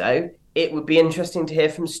also, it would be interesting to hear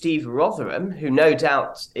from Steve Rotherham, who no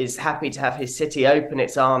doubt is happy to have his city open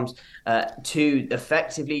its arms to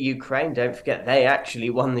effectively Ukraine. Don't forget, they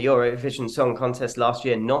actually won the Eurovision Song Contest last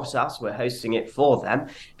year, not us. We're hosting it for them.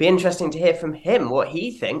 Be interesting to hear from him what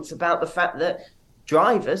he thinks about the fact that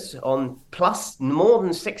drivers on plus more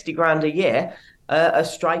than 60 grand a year are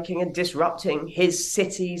striking and disrupting his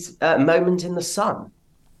city's moment in the sun.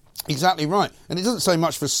 Exactly right. And it doesn't say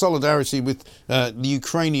much for solidarity with the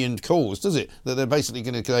Ukrainian cause, does it? That they're basically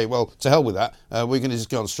going to say, well, to hell with that, we're going to just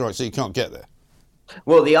go on strike so you can't get there.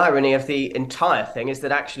 Well, the irony of the entire thing is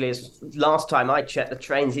that actually, as last time I checked, the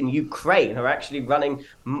trains in Ukraine are actually running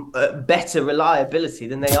better reliability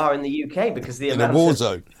than they are in the UK, because the amount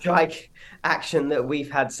of strike action that we've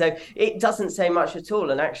had. So it doesn't say much at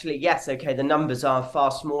all. And actually, yes, OK, the numbers are far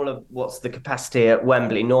smaller. What's the capacity at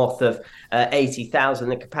Wembley? North of 80,000.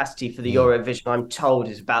 The capacity for the Eurovision, I'm told,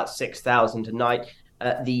 is about 6,000 a night.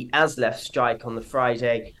 The ASLEF strike on the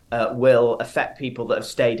Friday will affect people that have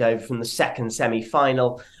stayed over from the second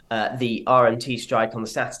semi-final. The RMT strike on the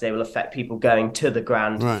Saturday will affect people going to the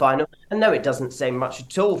grand final. And no, it doesn't say much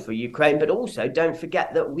at all for Ukraine, but also don't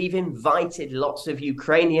forget that we've invited lots of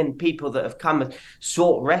Ukrainian people that have come and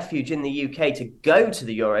sought refuge in the UK to go to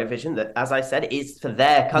the Eurovision, that, as I said, is for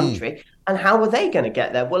their country. And how are they going to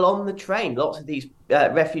get there? Well, on the train. Lots of these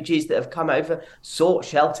refugees that have come over, sought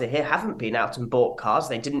shelter here, haven't been out and bought cars.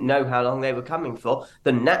 They didn't know how long they were coming for.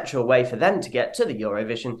 The natural way for them to get to the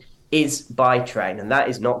Eurovision is by train, and that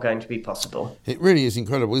is not going to be possible. It really is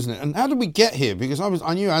incredible, isn't it? And how did we get here? Because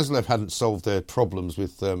I knew ASLEF hadn't solved their problems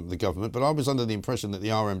with the government, but I was under the impression that the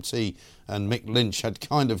RMT and Mick Lynch had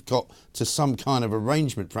kind of got to some kind of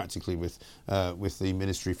arrangement practically with the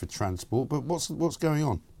Ministry for Transport. But what's going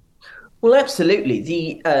on? Well, absolutely.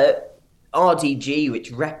 The RDG,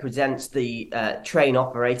 which represents the train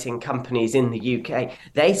operating companies in the UK,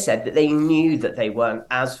 they said that they knew that they weren't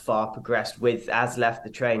as far progressed with ASLEF, the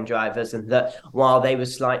train drivers, and that while they were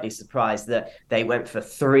slightly surprised that they went for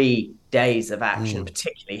 3 days of action,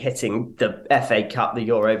 particularly hitting the FA Cup, the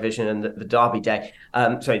Eurovision, and the Derby day,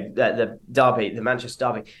 the Derby, the Manchester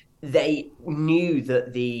Derby, they knew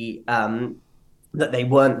that that they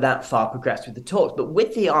weren't that far progressed with the talks. But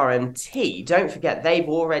with the RMT, don't forget, they've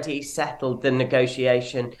already settled the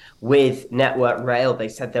negotiation with Network Rail. They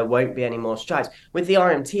said there won't be any more strikes. With the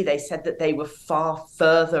RMT, they said that they were far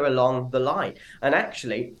further along the line. And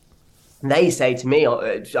actually, they say to me,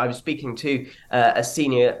 I was speaking to a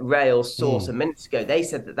senior rail source a minute ago, they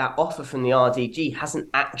said that offer from the RDG hasn't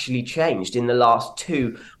actually changed in the last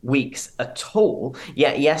 2 weeks at all.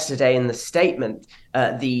 Yet yesterday in the statement,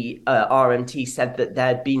 the RMT said that there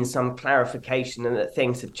had been some clarification and that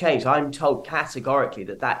things had changed. I'm told categorically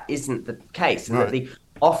that isn't the case, and that the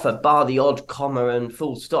offer, bar the odd comma and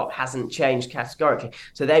full stop, hasn't changed categorically.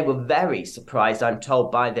 So they were very surprised, I'm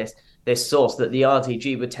told by this source, that the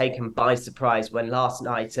RDG were taken by surprise when last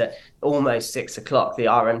night at almost 6 o'clock the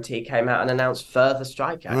RMT came out and announced further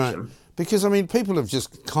strike action. Right. Because, I mean, people have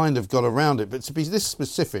just kind of got around it, but to be this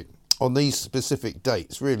specific on these specific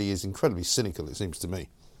dates really is incredibly cynical, it seems to me.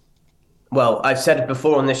 Well, I've said it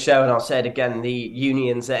before on this show, and I'll say it again, the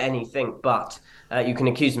unions are anything but. You can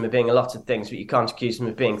accuse them of being a lot of things, but you can't accuse them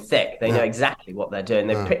of being thick. They know exactly what they're doing.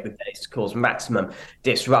 They've picked the days to cause maximum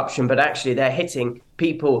disruption, but actually they're hitting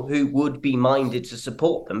people who would be minded to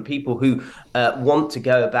support them, people who want to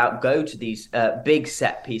go to these big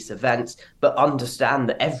set-piece events, but understand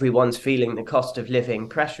that everyone's feeling the cost of living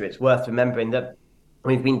pressure. It's worth remembering that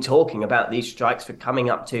we've been talking about these strikes for coming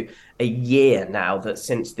up to a year now, that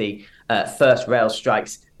since the first rail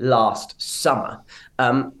strikes last summer,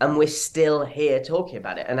 and we're still here talking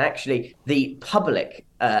about it. And actually, the public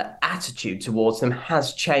attitude towards them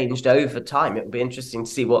has changed over time. It will be interesting to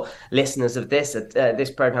see what listeners of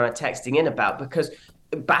this program are texting in about, because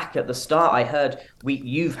back at the start, I heard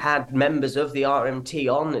you've had members of the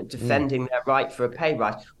RMT on defending their right for a pay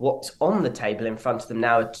rise. What's on the table in front of them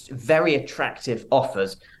now are very attractive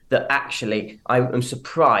offers that actually I'm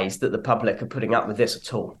surprised that the public are putting up with this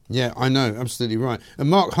at all. Yeah, I know, absolutely right. And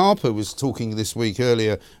Mark Harper was talking this week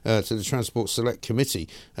earlier to the Transport Select Committee,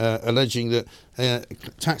 alleging that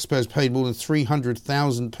taxpayers paid more than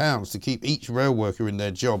 £300,000 to keep each rail worker in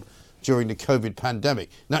their job during the COVID pandemic.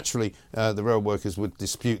 Naturally, the rail workers would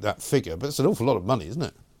dispute that figure, but it's an awful lot of money, isn't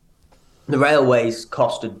it? The railways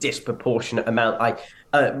cost a disproportionate amount. I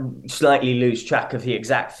slightly lose track of the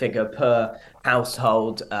exact figure per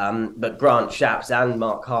household, but Grant Shapps and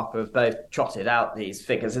Mark Harper have both trotted out these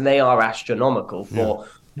figures, and they are astronomical for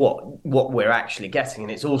what we're actually getting.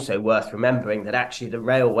 And it's also worth remembering that actually the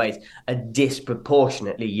railways are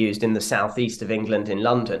disproportionately used in the southeast of England, in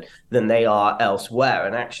London, than they are elsewhere.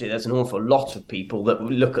 And actually there's an awful lot of people that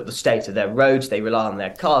look at the state of their roads. They rely on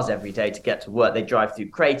their cars every day to get to work. They drive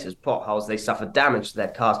through craters, potholes. They suffer damage to their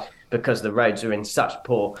cars because the roads are in such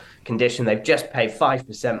poor condition. They've just paid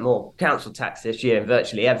 5% more council tax this year in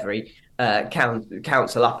virtually every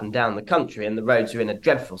council up and down the country, and the roads are in a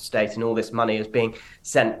dreadful state, and all this money is being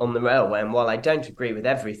sent on the railway. And while I don't agree with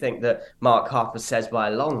everything that Mark Harper says by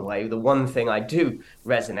a long way, the one thing I do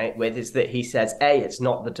resonate with is that he says, A, it's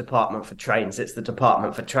not the Department for Trains, it's the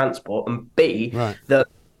Department for Transport, and B, that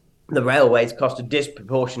the railways cost a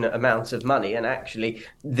disproportionate amount of money, and actually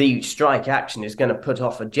the strike action is going to put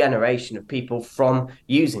off a generation of people from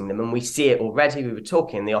using them. And we see it already. We were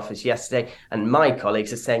talking in the office yesterday, and my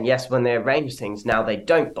colleagues are saying, yes, when they arrange things now, they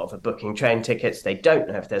don't bother booking train tickets. They don't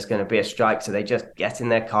know if there's going to be a strike, so they just get in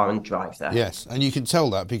their car and drive there. Yes, and you can tell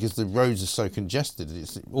that because the roads are so congested.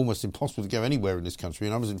 It's almost impossible to go anywhere in this country.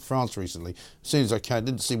 And I was in France recently. As soon as I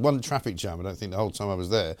didn't see one traffic jam, I don't think, the whole time I was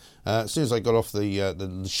there. As soon as I got off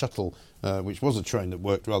the shuttle, which was a train that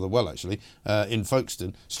worked rather well actually, in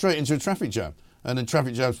Folkestone, straight into a traffic jam. And then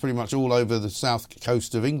traffic jams pretty much all over the south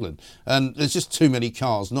coast of England. And there's just too many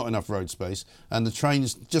cars, not enough road space, and the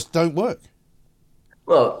trains just don't work.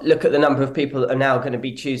 Well, look at the number of people that are now going to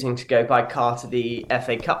be choosing to go by car to the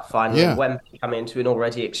FA Cup final. Yeah. Wembley come into an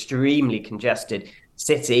already extremely congested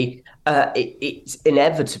city. It's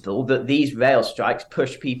inevitable that these rail strikes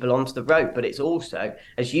push people onto the road, but it's also,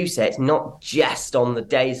 as you say, it's not just on the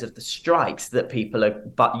days of the strikes that people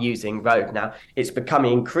are using road now. It's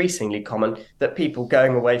becoming increasingly common that people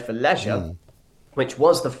going away for leisure, which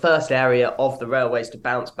was the first area of the railways to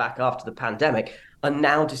bounce back after the pandemic, are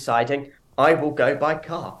now deciding, I will go by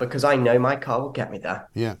car because I know my car will get me there.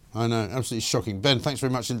 Yeah, I know. Absolutely shocking. Ben, thanks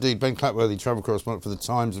very much indeed. Ben Clapworthy, travel correspondent for The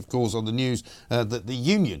Times, of course, on the news that the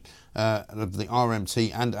union of the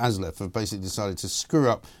RMT and ASLEF have basically decided to screw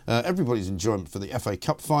up everybody's enjoyment for the FA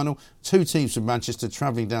Cup final. 2 teams from Manchester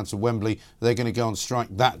travelling down to Wembley. They're going to go on strike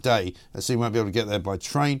that day, so you won't be able to get there by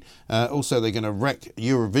train. Also, they're going to wreck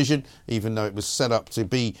Eurovision, even though it was set up to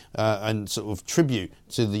be a sort of tribute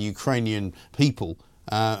to the Ukrainian people.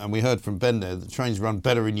 And we heard from Ben there that trains run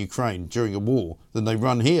better in Ukraine during a war than they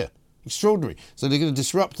run here. Extraordinary. So they're going to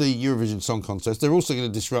disrupt the Eurovision Song Contest. They're also going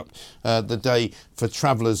to disrupt the day for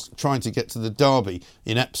travellers trying to get to the Derby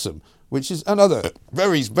in Epsom, which is another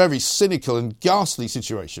very, very cynical and ghastly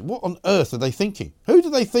situation. What on earth are they thinking? Who do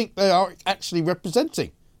they think they are actually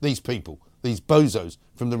representing, these people, these bozos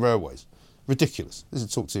from the railways? Ridiculous. This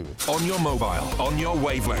is Talk TV. On your mobile, on your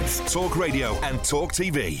wavelengths, Talk Radio and Talk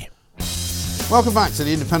TV. Welcome back to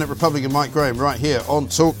the Independent Republican Mike Graham right here on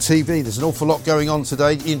Talk TV. There's an awful lot going on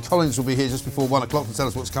today. Ian Collins will be here just before 1 o'clock to tell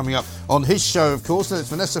us what's coming up on his show, of course. Then it's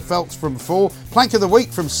Vanessa Feltz from 4, Plank of the Week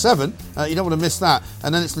from 7. You don't want to miss that.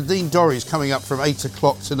 And then it's Nadine Dorries coming up from 8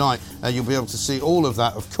 o'clock tonight. You'll be able to see all of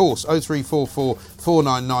that, of course. 0344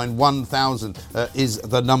 499 1000 is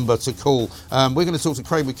the number to call. We're going to talk to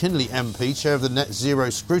Craig McKinley MP, chair of the Net Zero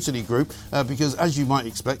Scrutiny Group, because as you might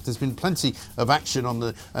expect, there's been plenty of action on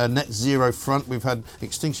the net zero front. We've had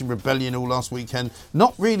Extinction Rebellion all last weekend,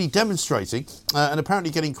 not really demonstrating, and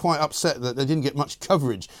apparently getting quite upset that they didn't get much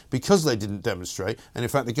coverage because they didn't demonstrate. And in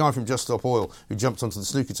fact, the guy from Just Stop Oil who jumped onto the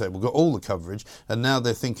snooker table got all the coverage, and now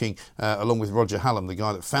they're thinking, along with Roger Hallam, the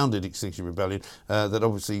guy that founded Extinction Rebellion, that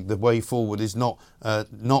obviously the way forward is not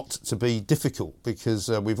to be difficult, because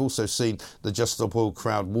we've also seen the Just Stop Oil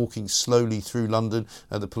crowd walking slowly through London.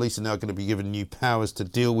 The police are now going to be given new powers to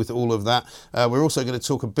deal with all of that. We're also going to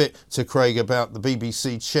talk a bit to Craig about the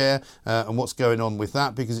BBC chair and what's going on with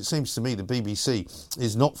that, because it seems to me the BBC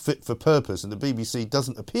is not fit for purpose, and the BBC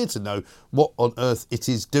doesn't appear to know what on earth it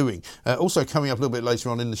is doing. Also coming up a little bit later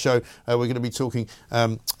on in the show, we're going to be talking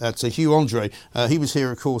to Hugh Andre. He was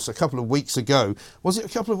here, of course, a couple of weeks ago. Was it a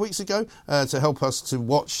couple of weeks ago? To help us to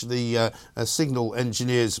watch the signal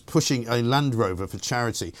engineers pushing a Land Rover for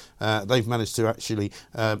charity. They've managed to actually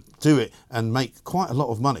do it and make quite a lot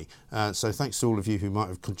of money. So thanks to all of you who might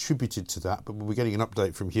have contributed to that, but we'll be getting an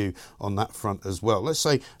update from Hugh on that front as well. Let's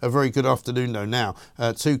say a very good afternoon, though, now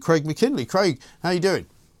to Craig McKinley. Craig, how are you doing?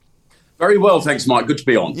 Very well, thanks, Mike. Good to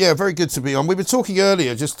be on. Yeah, very good to be on. We were talking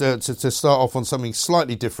earlier, just to start off on something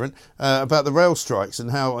slightly different, about the rail strikes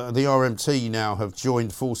and how the RMT now have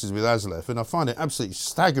joined forces with ASLEF. And I find it absolutely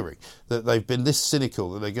staggering that they've been this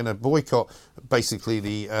cynical, that they're going to boycott basically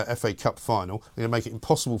the FA Cup final. They're going to make it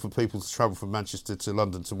impossible for people to travel from Manchester to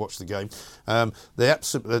London to watch the game.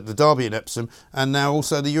 The Derby in Epsom, and now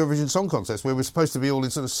also the Eurovision Song Contest, where we're supposed to be all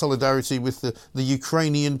in sort of solidarity with the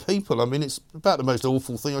Ukrainian people. I mean, it's about the most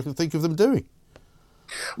awful thing I can think of them doing.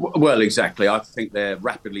 Well, exactly. I think they're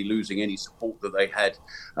rapidly losing any support that they had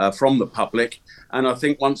from the public. And I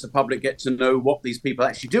think once the public get to know what these people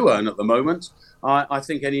actually do earn at the moment, I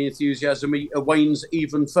think any enthusiasm wanes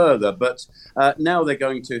even further. But now they're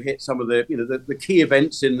going to hit some of the key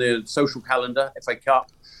events in the social calendar, FA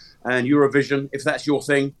Cup and Eurovision. If that's your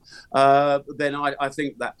thing, then I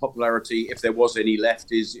think that popularity, if there was any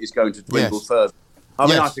left, is going to dwindle further. I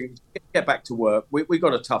mean, I think get back to work. We've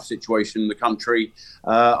got a tough situation in the country.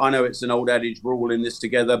 I know it's an old adage, we're all in this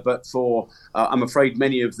together, but for, I'm afraid,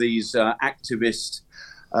 many of these activist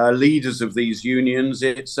leaders of these unions,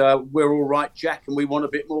 it's we're all right, Jack, and we want a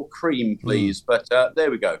bit more cream, please. But there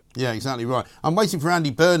we go. Yeah, exactly right. I'm waiting for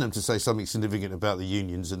Andy Burnham to say something significant about the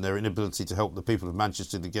unions and their inability to help the people of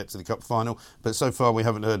Manchester to get to the Cup final. But so far, we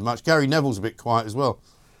haven't heard much. Gary Neville's a bit quiet as well.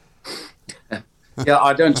 Yeah,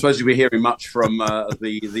 I don't suppose you'll be hearing much from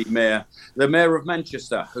the mayor of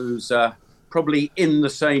Manchester, who's probably in the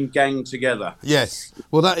same gang together. Yes,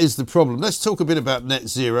 well, that is the problem. Let's talk a bit about net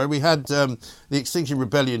zero. We had the Extinction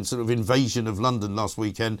Rebellion sort of invasion of London last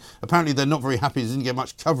weekend. Apparently they're not very happy, they didn't get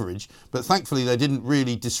much coverage, but thankfully they didn't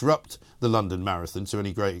really disrupt the London Marathon to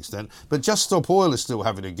any great extent. But Just Stop Oil is still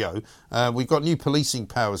having a go. We've got new policing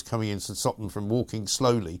powers coming in to stop them from walking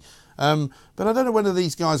slowly. But I don't know whether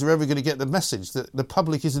these guys are ever going to get the message that the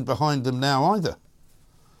public isn't behind them now either.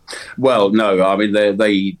 Well, no. I mean,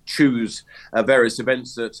 they choose various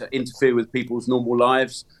events that interfere with people's normal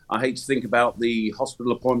lives. I hate to think about the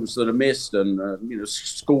hospital appointments that are missed and,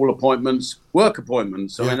 school appointments, work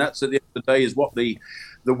appointments. I mean, that's at the end of the day is what the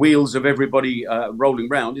wheels of everybody rolling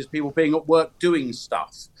round is people being at work doing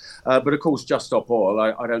stuff. But of course, Just Stop Oil,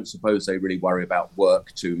 I don't suppose they really worry about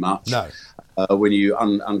work too much. No. When you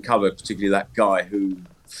uncover particularly that guy who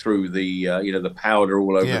threw the the powder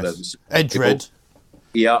all over the Edred.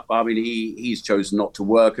 Yeah, I mean he's chosen not to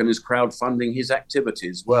work and is crowdfunding his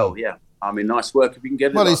activities. Well, yeah, I mean nice work if you can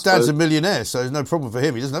get it. Well, his dad's a millionaire, so there's no problem for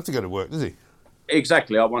him. He doesn't have to go to work, does he?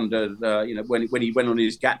 Exactly. I wonder, when he went on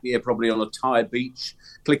his gap year, probably on a Thai beach,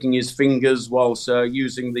 clicking his fingers whilst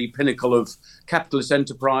using the pinnacle of capitalist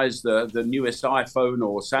enterprise, the newest iPhone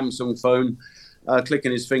or Samsung phone,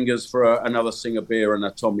 clicking his fingers for another Singer beer and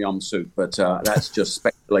a Tom Yum soup. But that's just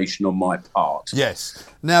speculation on my part. Yes.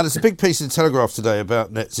 Now, there's a big piece in the Telegraph today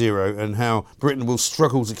about net zero and how Britain will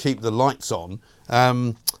struggle to keep the lights on.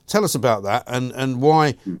 Tell us about that and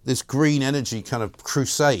why this green energy kind of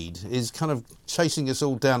crusade is kind of chasing us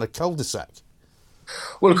all down a cul-de-sac.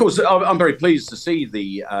 Well, of course, I'm very pleased to see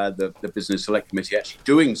the Business Select Committee actually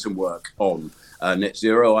doing some work on net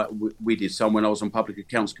zero. We did some when I was on Public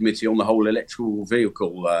Accounts Committee on the whole electrical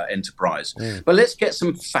vehicle enterprise. But let's get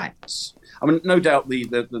some facts. I mean, no doubt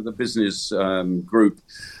the business group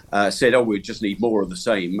said, we just need more of the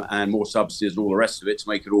same and more subsidies and all the rest of it to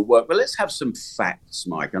make it all work. But let's have some facts,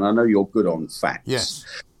 Mike, and I know you're good on facts. Yes.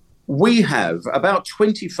 We have about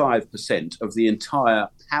 25% of the entire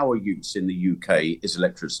power use in the UK is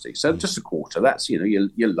electricity. So just a quarter. That's,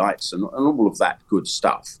 your lights and all of that good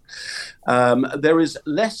stuff. There is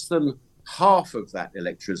less than half of that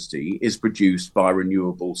electricity is produced by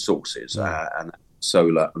renewable sources, and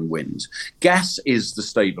solar and wind. Gas is the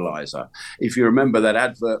stabiliser. If you remember that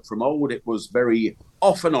advert from old, it was very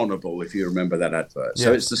off and onable, if you remember that advert.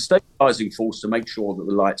 So it's the stabilising force to make sure that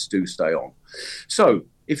the lights do stay on. So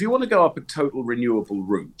if you want to go up a total renewable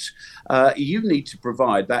route, you need to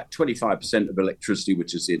provide that 25% of electricity,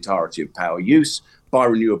 which is the entirety of power use, by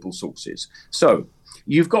renewable sources. So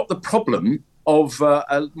you've got the problem of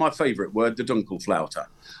my favourite word, the Dunkelflaute.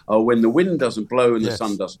 When the wind doesn't blow and the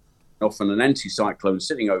sun doesn't, often an anticyclone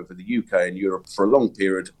sitting over the UK and Europe for a long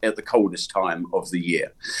period at the coldest time of the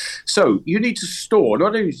year. So you need to store,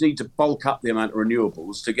 not only do you need to bulk up the amount of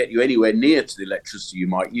renewables to get you anywhere near to the electricity you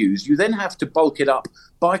might use, you then have to bulk it up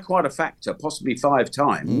by quite a factor, possibly 5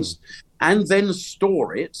 times, and then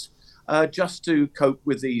store it just to cope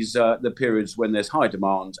with these the periods when there's high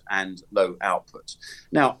demand and low output.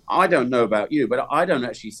 Now, I don't know about you, but I don't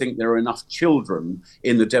actually think there are enough children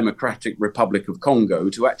in the Democratic Republic of Congo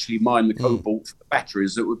to actually mine the cobalt for the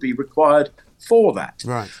batteries that would be required for that.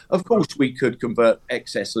 Right. Of course, we could convert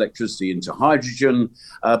excess electricity into hydrogen,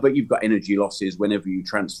 but you've got energy losses whenever you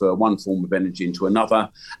transfer one form of energy into another,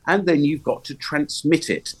 and then you've got to transmit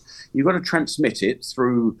it. You've got to transmit it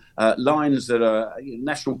through lines that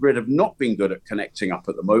National Grid have not been good at connecting up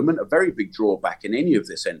at the moment, a very big drawback in any of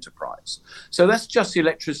this enterprise. So that's just the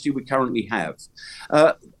electricity we currently have.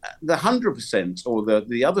 The 100% or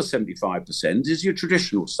the other 75% is your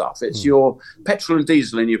traditional stuff. It's your petrol and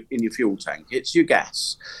diesel in your fuel tank. It's your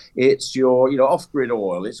gas. It's your off-grid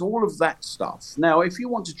oil. It's all of that stuff. Now, if you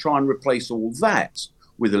want to try and replace all that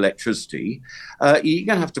with electricity, you're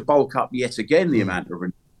going to have to bulk up yet again the amount of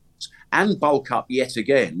renewables and bulk up yet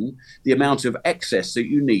again the amount of excess that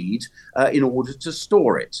you need in order to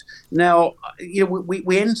store it. Now,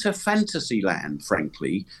 we enter fantasy land,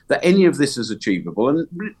 frankly, that any of this is achievable.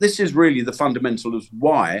 And this is really the fundamental of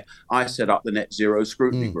why I set up the Net Zero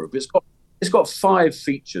Scrutiny Group. It's got 5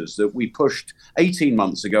 features that we pushed 18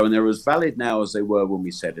 months ago, and they're as valid now as they were when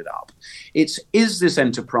we set it up. Is this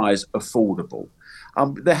enterprise affordable?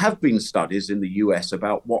 There have been studies in the US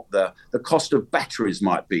about what the cost of batteries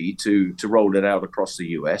might be to roll it out across the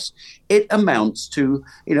US. It amounts to,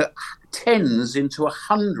 tens into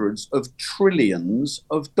hundreds of trillions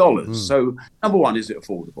of dollars. So, number one, is it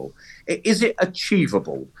affordable? Is it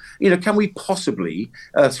achievable? Can we possibly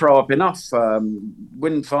throw up enough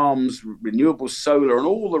wind farms, renewable solar, and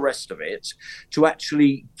all the rest of it to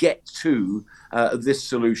actually get to this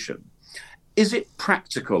solution? Is it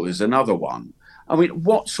practical is another one. I mean,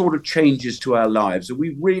 what sort of changes to our lives are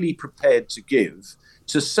we really prepared to give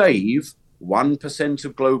to save 1%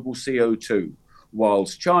 of global CO2,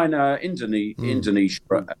 whilst China, Indonesia,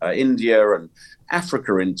 India and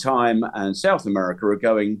Africa in time and South America are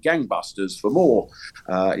going gangbusters for more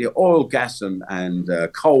oil, gas and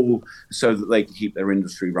coal so that they can keep their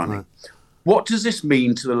industry running. Right. What does this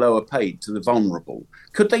mean to the lower paid, to the vulnerable?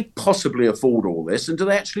 Could they possibly afford all this? And do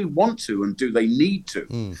they actually want to? And do they need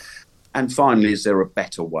to? And finally, is there a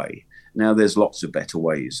better way? Now, there's lots of better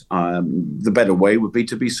ways. The better way would be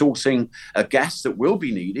to be sourcing a gas that will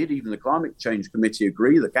be needed. Even the Climate Change Committee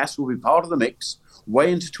agree that gas will be part of the mix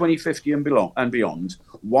way into 2050 and beyond.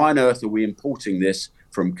 Why on earth are we importing this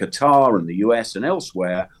from Qatar and the US and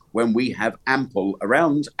elsewhere when we have ample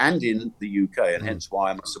around and in the UK, and hence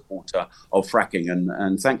why I'm a supporter of fracking.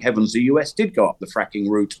 And thank heavens the US did go up the fracking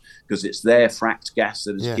route, because it's their fracked gas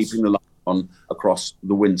that is keeping the light on across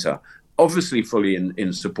the winter. Obviously fully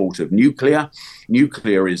in support of nuclear.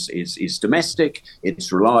 Nuclear is domestic,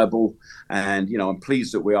 it's reliable, and I'm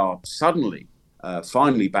pleased that we are suddenly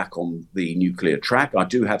finally back on the nuclear track. I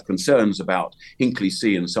do have concerns about Hinkley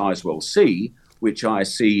C and Sizewell C, which I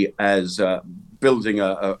see as building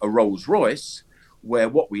a Rolls-Royce, where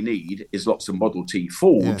what we need is lots of Model T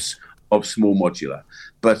Fords of small modular.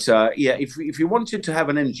 But if you wanted to have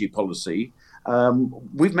an energy policy,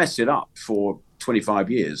 we've messed it up for 25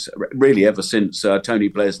 years, really ever since Tony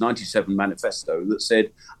Blair's 97 manifesto that said,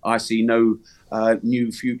 I see no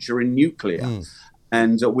new future in nuclear.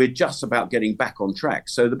 And we're just about getting back on track.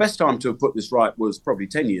 So the best time to have put this right was probably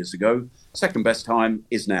 10 years ago. Second best time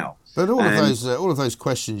is now. But all of those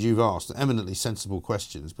questions you've asked are eminently sensible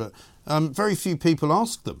questions, but very few people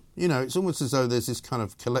ask them. It's almost as though there's this kind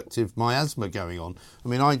of collective miasma going on. I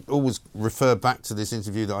mean, I always refer back to this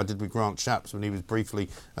interview that I did with Grant Shapps when he was briefly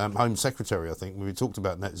Home Secretary, I think, when we talked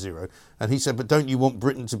about net zero. And he said, but don't you want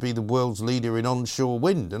Britain to be the world's leader in onshore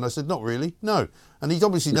wind? And I said, not really, no. And he's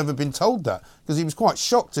obviously never been told that, because he was quite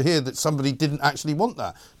shocked to hear that somebody didn't actually want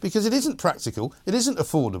that, because it isn't practical, it isn't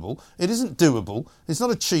affordable, it isn't doable, it's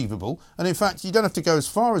not achievable. And in fact, you don't have to go as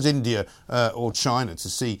far as India or China to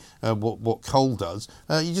see what coal does.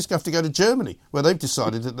 You just have to go to Germany, where they've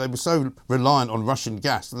decided that they were so reliant on Russian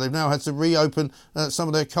gas that they've now had to reopen some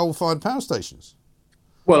of their coal-fired power stations.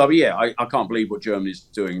 Well, I can't believe what Germany's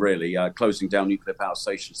doing, really, closing down nuclear power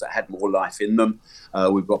stations that had more life in them.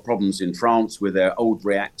 We've got problems in France where their old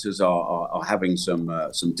reactors are having some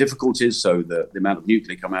difficulties, so the amount of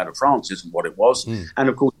nuclear coming out of France isn't what it was. And,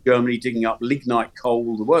 of course, Germany digging up lignite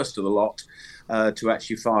coal, the worst of the lot, to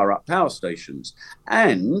actually fire up power stations.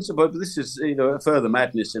 But this is a further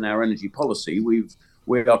madness in our energy policy.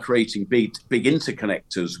 We are creating big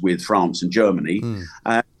interconnectors with France and Germany.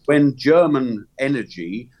 When German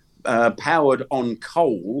energy powered on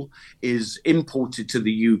coal is imported to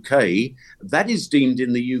the UK, that is deemed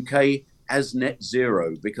in the UK as net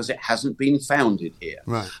zero because it hasn't been founded here.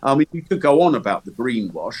 Right. I mean, you could go on about the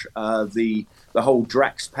greenwash, the whole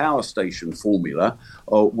Drax power station formula,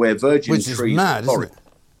 where virgin Which trees... is mad, isn't it?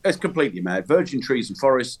 It's completely mad. Virgin trees and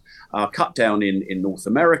forests are cut down in North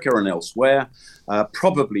America and elsewhere,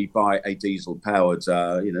 probably by a diesel-powered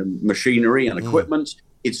machinery and equipment.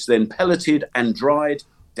 It's then pelleted and dried,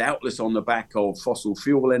 doubtless on the back of fossil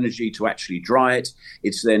fuel energy to actually dry it.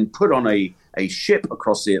 It's then put on a ship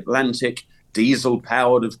across the Atlantic,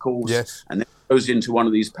 diesel-powered, of course, and then goes into one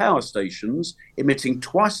of these power stations, emitting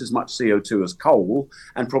twice as much CO2 as coal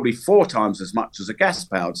and probably 4 times as much as a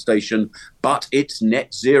gas-powered station, but it's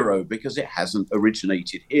net zero because it hasn't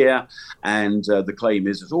originated here. And the claim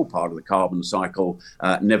is it's all part of the carbon cycle,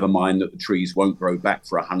 never mind that the trees won't grow back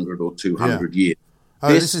for 100 or 200 years.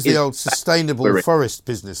 Oh, this is the old sustainable forest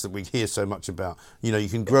business that we hear so much about. You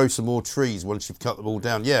can grow some more trees once you've cut them all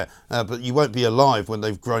down. But you won't be alive when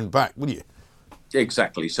they've grown back, will you?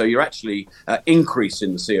 Exactly. So you're actually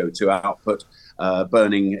increasing the CO2 output,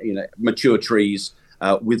 burning mature trees,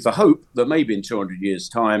 with the hope that maybe in 200 years'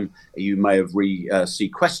 time you may have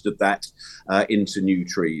sequestered that into new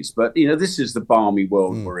trees. But this is the balmy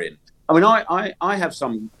world we're in. I mean, I have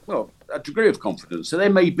a degree of confidence. So there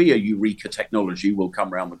may be a eureka technology will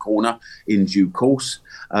come around the corner in due course,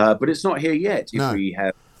 but it's not here yet. If we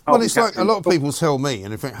have... Well, it's like a lot of people tell me,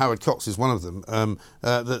 and in fact Howard Cox is one of them,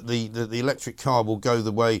 that the electric car will go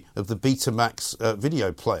the way of the Betamax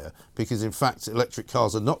video player, because in fact electric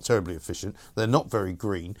cars are not terribly efficient, they're not very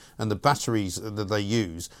green, and the batteries that they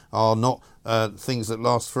use are not things that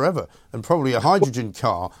last forever. And probably a hydrogen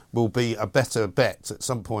car will be a better bet at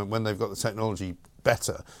some point when they've got the technology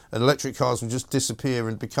better, and electric cars will just disappear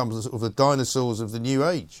and become sort of the dinosaurs of the new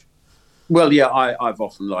age. Well, I've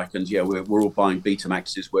often likened, we're all buying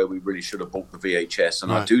Betamaxes where we really should have bought the VHS,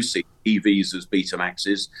 and I do see EVs as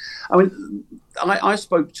Betamaxes. I mean, I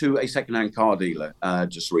spoke to a second-hand car dealer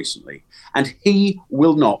just recently, and he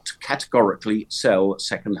will not categorically sell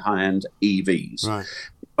second-hand EVs. Right.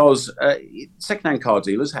 Because second-hand car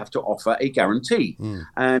dealers have to offer a guarantee.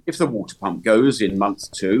 And if the water pump goes in month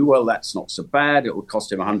 2, well, that's not so bad. It will cost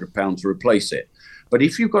him £100 to replace it. But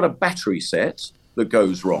if you've got a battery set that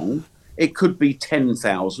goes wrong, it could be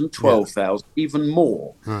 10,000, 12,000, even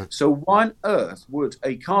more. Right. So why on earth would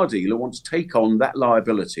a car dealer want to take on that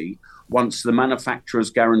liability once the manufacturer's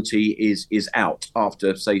guarantee is out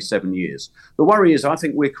after, say, 7 years? The worry is I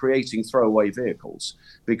think we're creating throwaway vehicles,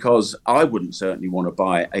 because I wouldn't certainly want to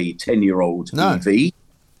buy a 10-year-old EV.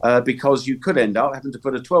 because you could end up having to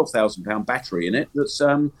put a £12,000 battery in it that's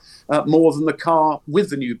more than the car with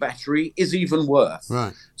the new battery is even worth.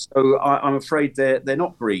 Right. So I'm afraid they're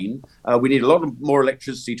not green. We need a lot more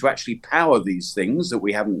electricity to actually power these things that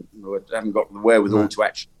we haven't got the wherewithal to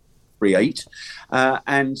actually create,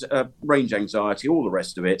 and range anxiety, all the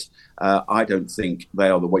rest of it. I don't think they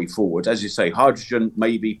are the way forward. As you say, hydrogen,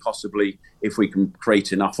 maybe, possibly, if we can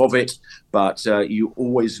create enough of it, but you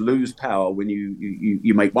always lose power when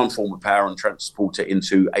you make one form of power and transport it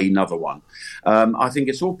into another one. I think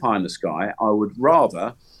it's all pie in the sky. I would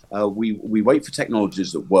rather we wait for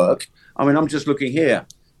technologies that work. I mean, I'm just looking here.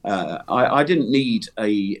 I didn't need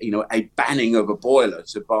a banning of a boiler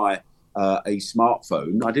to buy a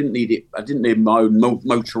smartphone. I didn't need it. I didn't need my own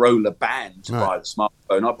Motorola band to buy the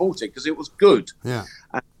smartphone. I bought it because it was good. Yeah.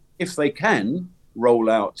 And if they can roll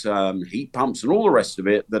out heat pumps and all the rest of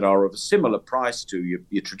it that are of a similar price to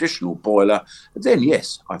your traditional boiler, then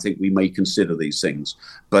yes, I think we may consider these things.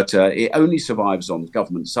 But it only survives on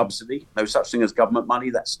government subsidy. No such thing as government money.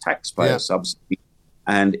 That's taxpayer subsidy.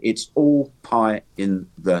 And it's all pie in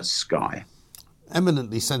the sky.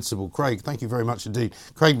 Eminently sensible. Craig, thank you very much indeed.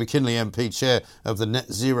 Craig McKinley, MP, chair of the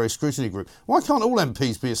Net Zero Scrutiny Group. Why can't all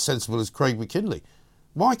MPs be as sensible as Craig McKinley?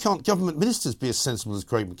 Why can't government ministers be as sensible as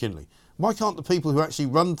Craig McKinley? Why can't the people who actually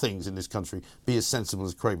run things in this country be as sensible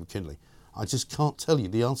as Craig McKinley? I just can't tell you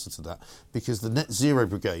the answer to that, because the Net Zero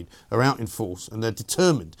Brigade are out in force and they're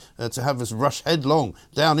determined to have us rush headlong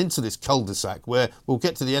down into this cul-de-sac where we'll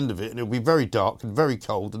get to the end of it and it'll be very dark and very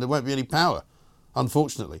cold and there won't be any power,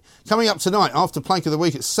 unfortunately. Coming up tonight, after Plank of the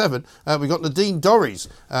Week at 7, we've got Nadine Dorries.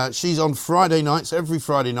 She's on Friday nights, every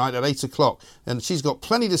Friday night at 8 o'clock, and she's got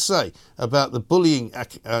plenty to say about the bullying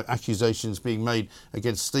accusations being made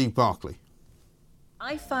against Steve Barclay.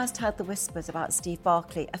 I first heard the whispers about Steve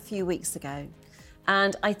Barclay a few weeks ago,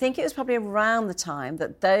 and I think it was probably around the time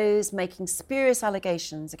that those making spurious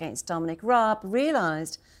allegations against Dominic Raab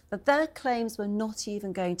realised that their claims were not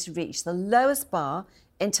even going to reach the lowest bar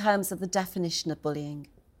in terms of the definition of bullying.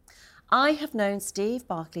 I have known Steve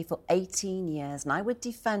Barclay for 18 years and I would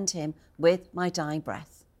defend him with my dying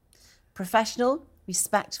breath. Professional,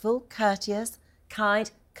 respectful, courteous, kind,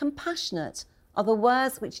 compassionate are the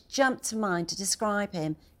words which jump to mind to describe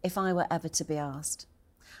him if I were ever to be asked.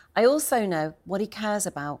 I also know what he cares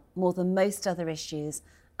about more than most other issues,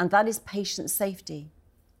 and that is patient safety,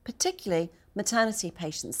 particularly maternity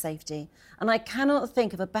patient safety, and I cannot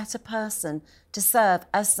think of a better person to serve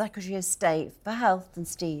as Secretary of State for Health than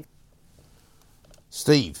Steve.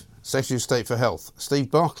 Steve, Secretary of State for Health, Steve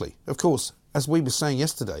Barclay. Of course, as we were saying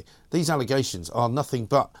yesterday, these allegations are nothing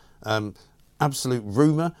but absolute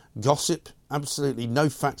rumour, gossip, absolutely no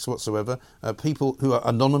facts whatsoever. People who are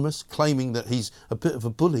anonymous claiming that he's a bit of a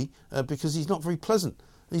bully because he's not very pleasant.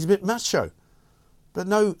 He's a bit macho. But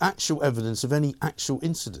no actual evidence of any actual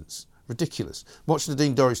incidents. Ridiculous. Watch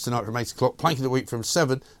Nadine Dorries tonight from 8 o'clock. Plank of the Week from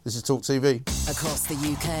 7. This is Talk TV. Across the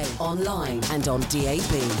UK, online and on DAB,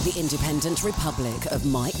 the Independent Republic of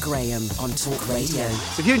Mike Graham on Talk Radio.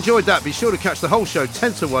 If you enjoyed that, be sure to catch the whole show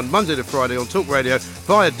 10 to 1, Monday to Friday on Talk Radio,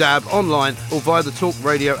 via DAB, online or via the Talk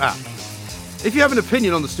Radio app. If you have an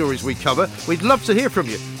opinion on the stories we cover, we'd love to hear from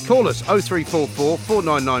you. Call us 0344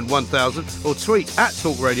 499 1000 or tweet at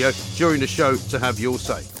Talk Radio during the show to have your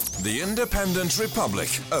say. The Independent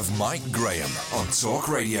Republic of Mike Graham on Talk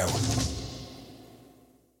Radio.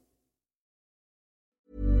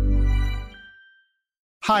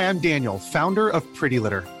 Hi, I'm Daniel, founder of Pretty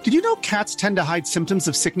Litter. Did you know cats tend to hide symptoms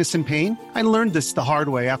of sickness and pain? I learned this the hard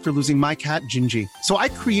way after losing my cat, Gingy. So I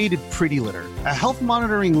created Pretty Litter, a health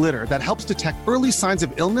monitoring litter that helps detect early signs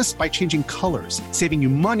of illness by changing colors, saving you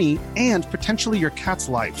money and potentially your cat's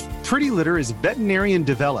life. Pretty Litter is veterinarian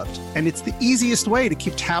developed, and it's the easiest way to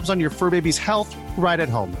keep tabs on your fur baby's health right at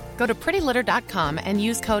home. Go to prettylitter.com and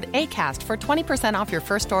use code ACAST for 20% off your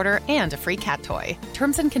first order and a free cat toy.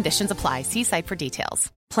 Terms and conditions apply. See site for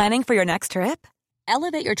details. Planning for your next trip?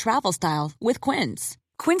 Elevate your travel style with Quince.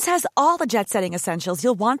 Quince has all the jet-setting essentials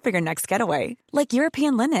you'll want for your next getaway, like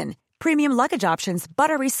European linen, premium luggage options,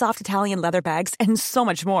 buttery soft Italian leather bags, and so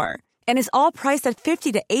much more. And is all priced at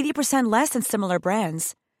 50 to 80% less than similar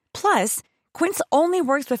brands. Plus, Quince only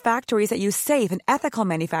works with factories that use safe and ethical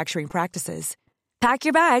manufacturing practices. Pack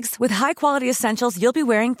your bags with high-quality essentials you'll be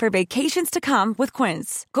wearing for vacations to come with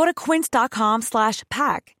Quince. Go to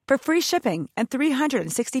quince.com/pack for free shipping and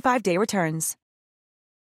 365-day returns.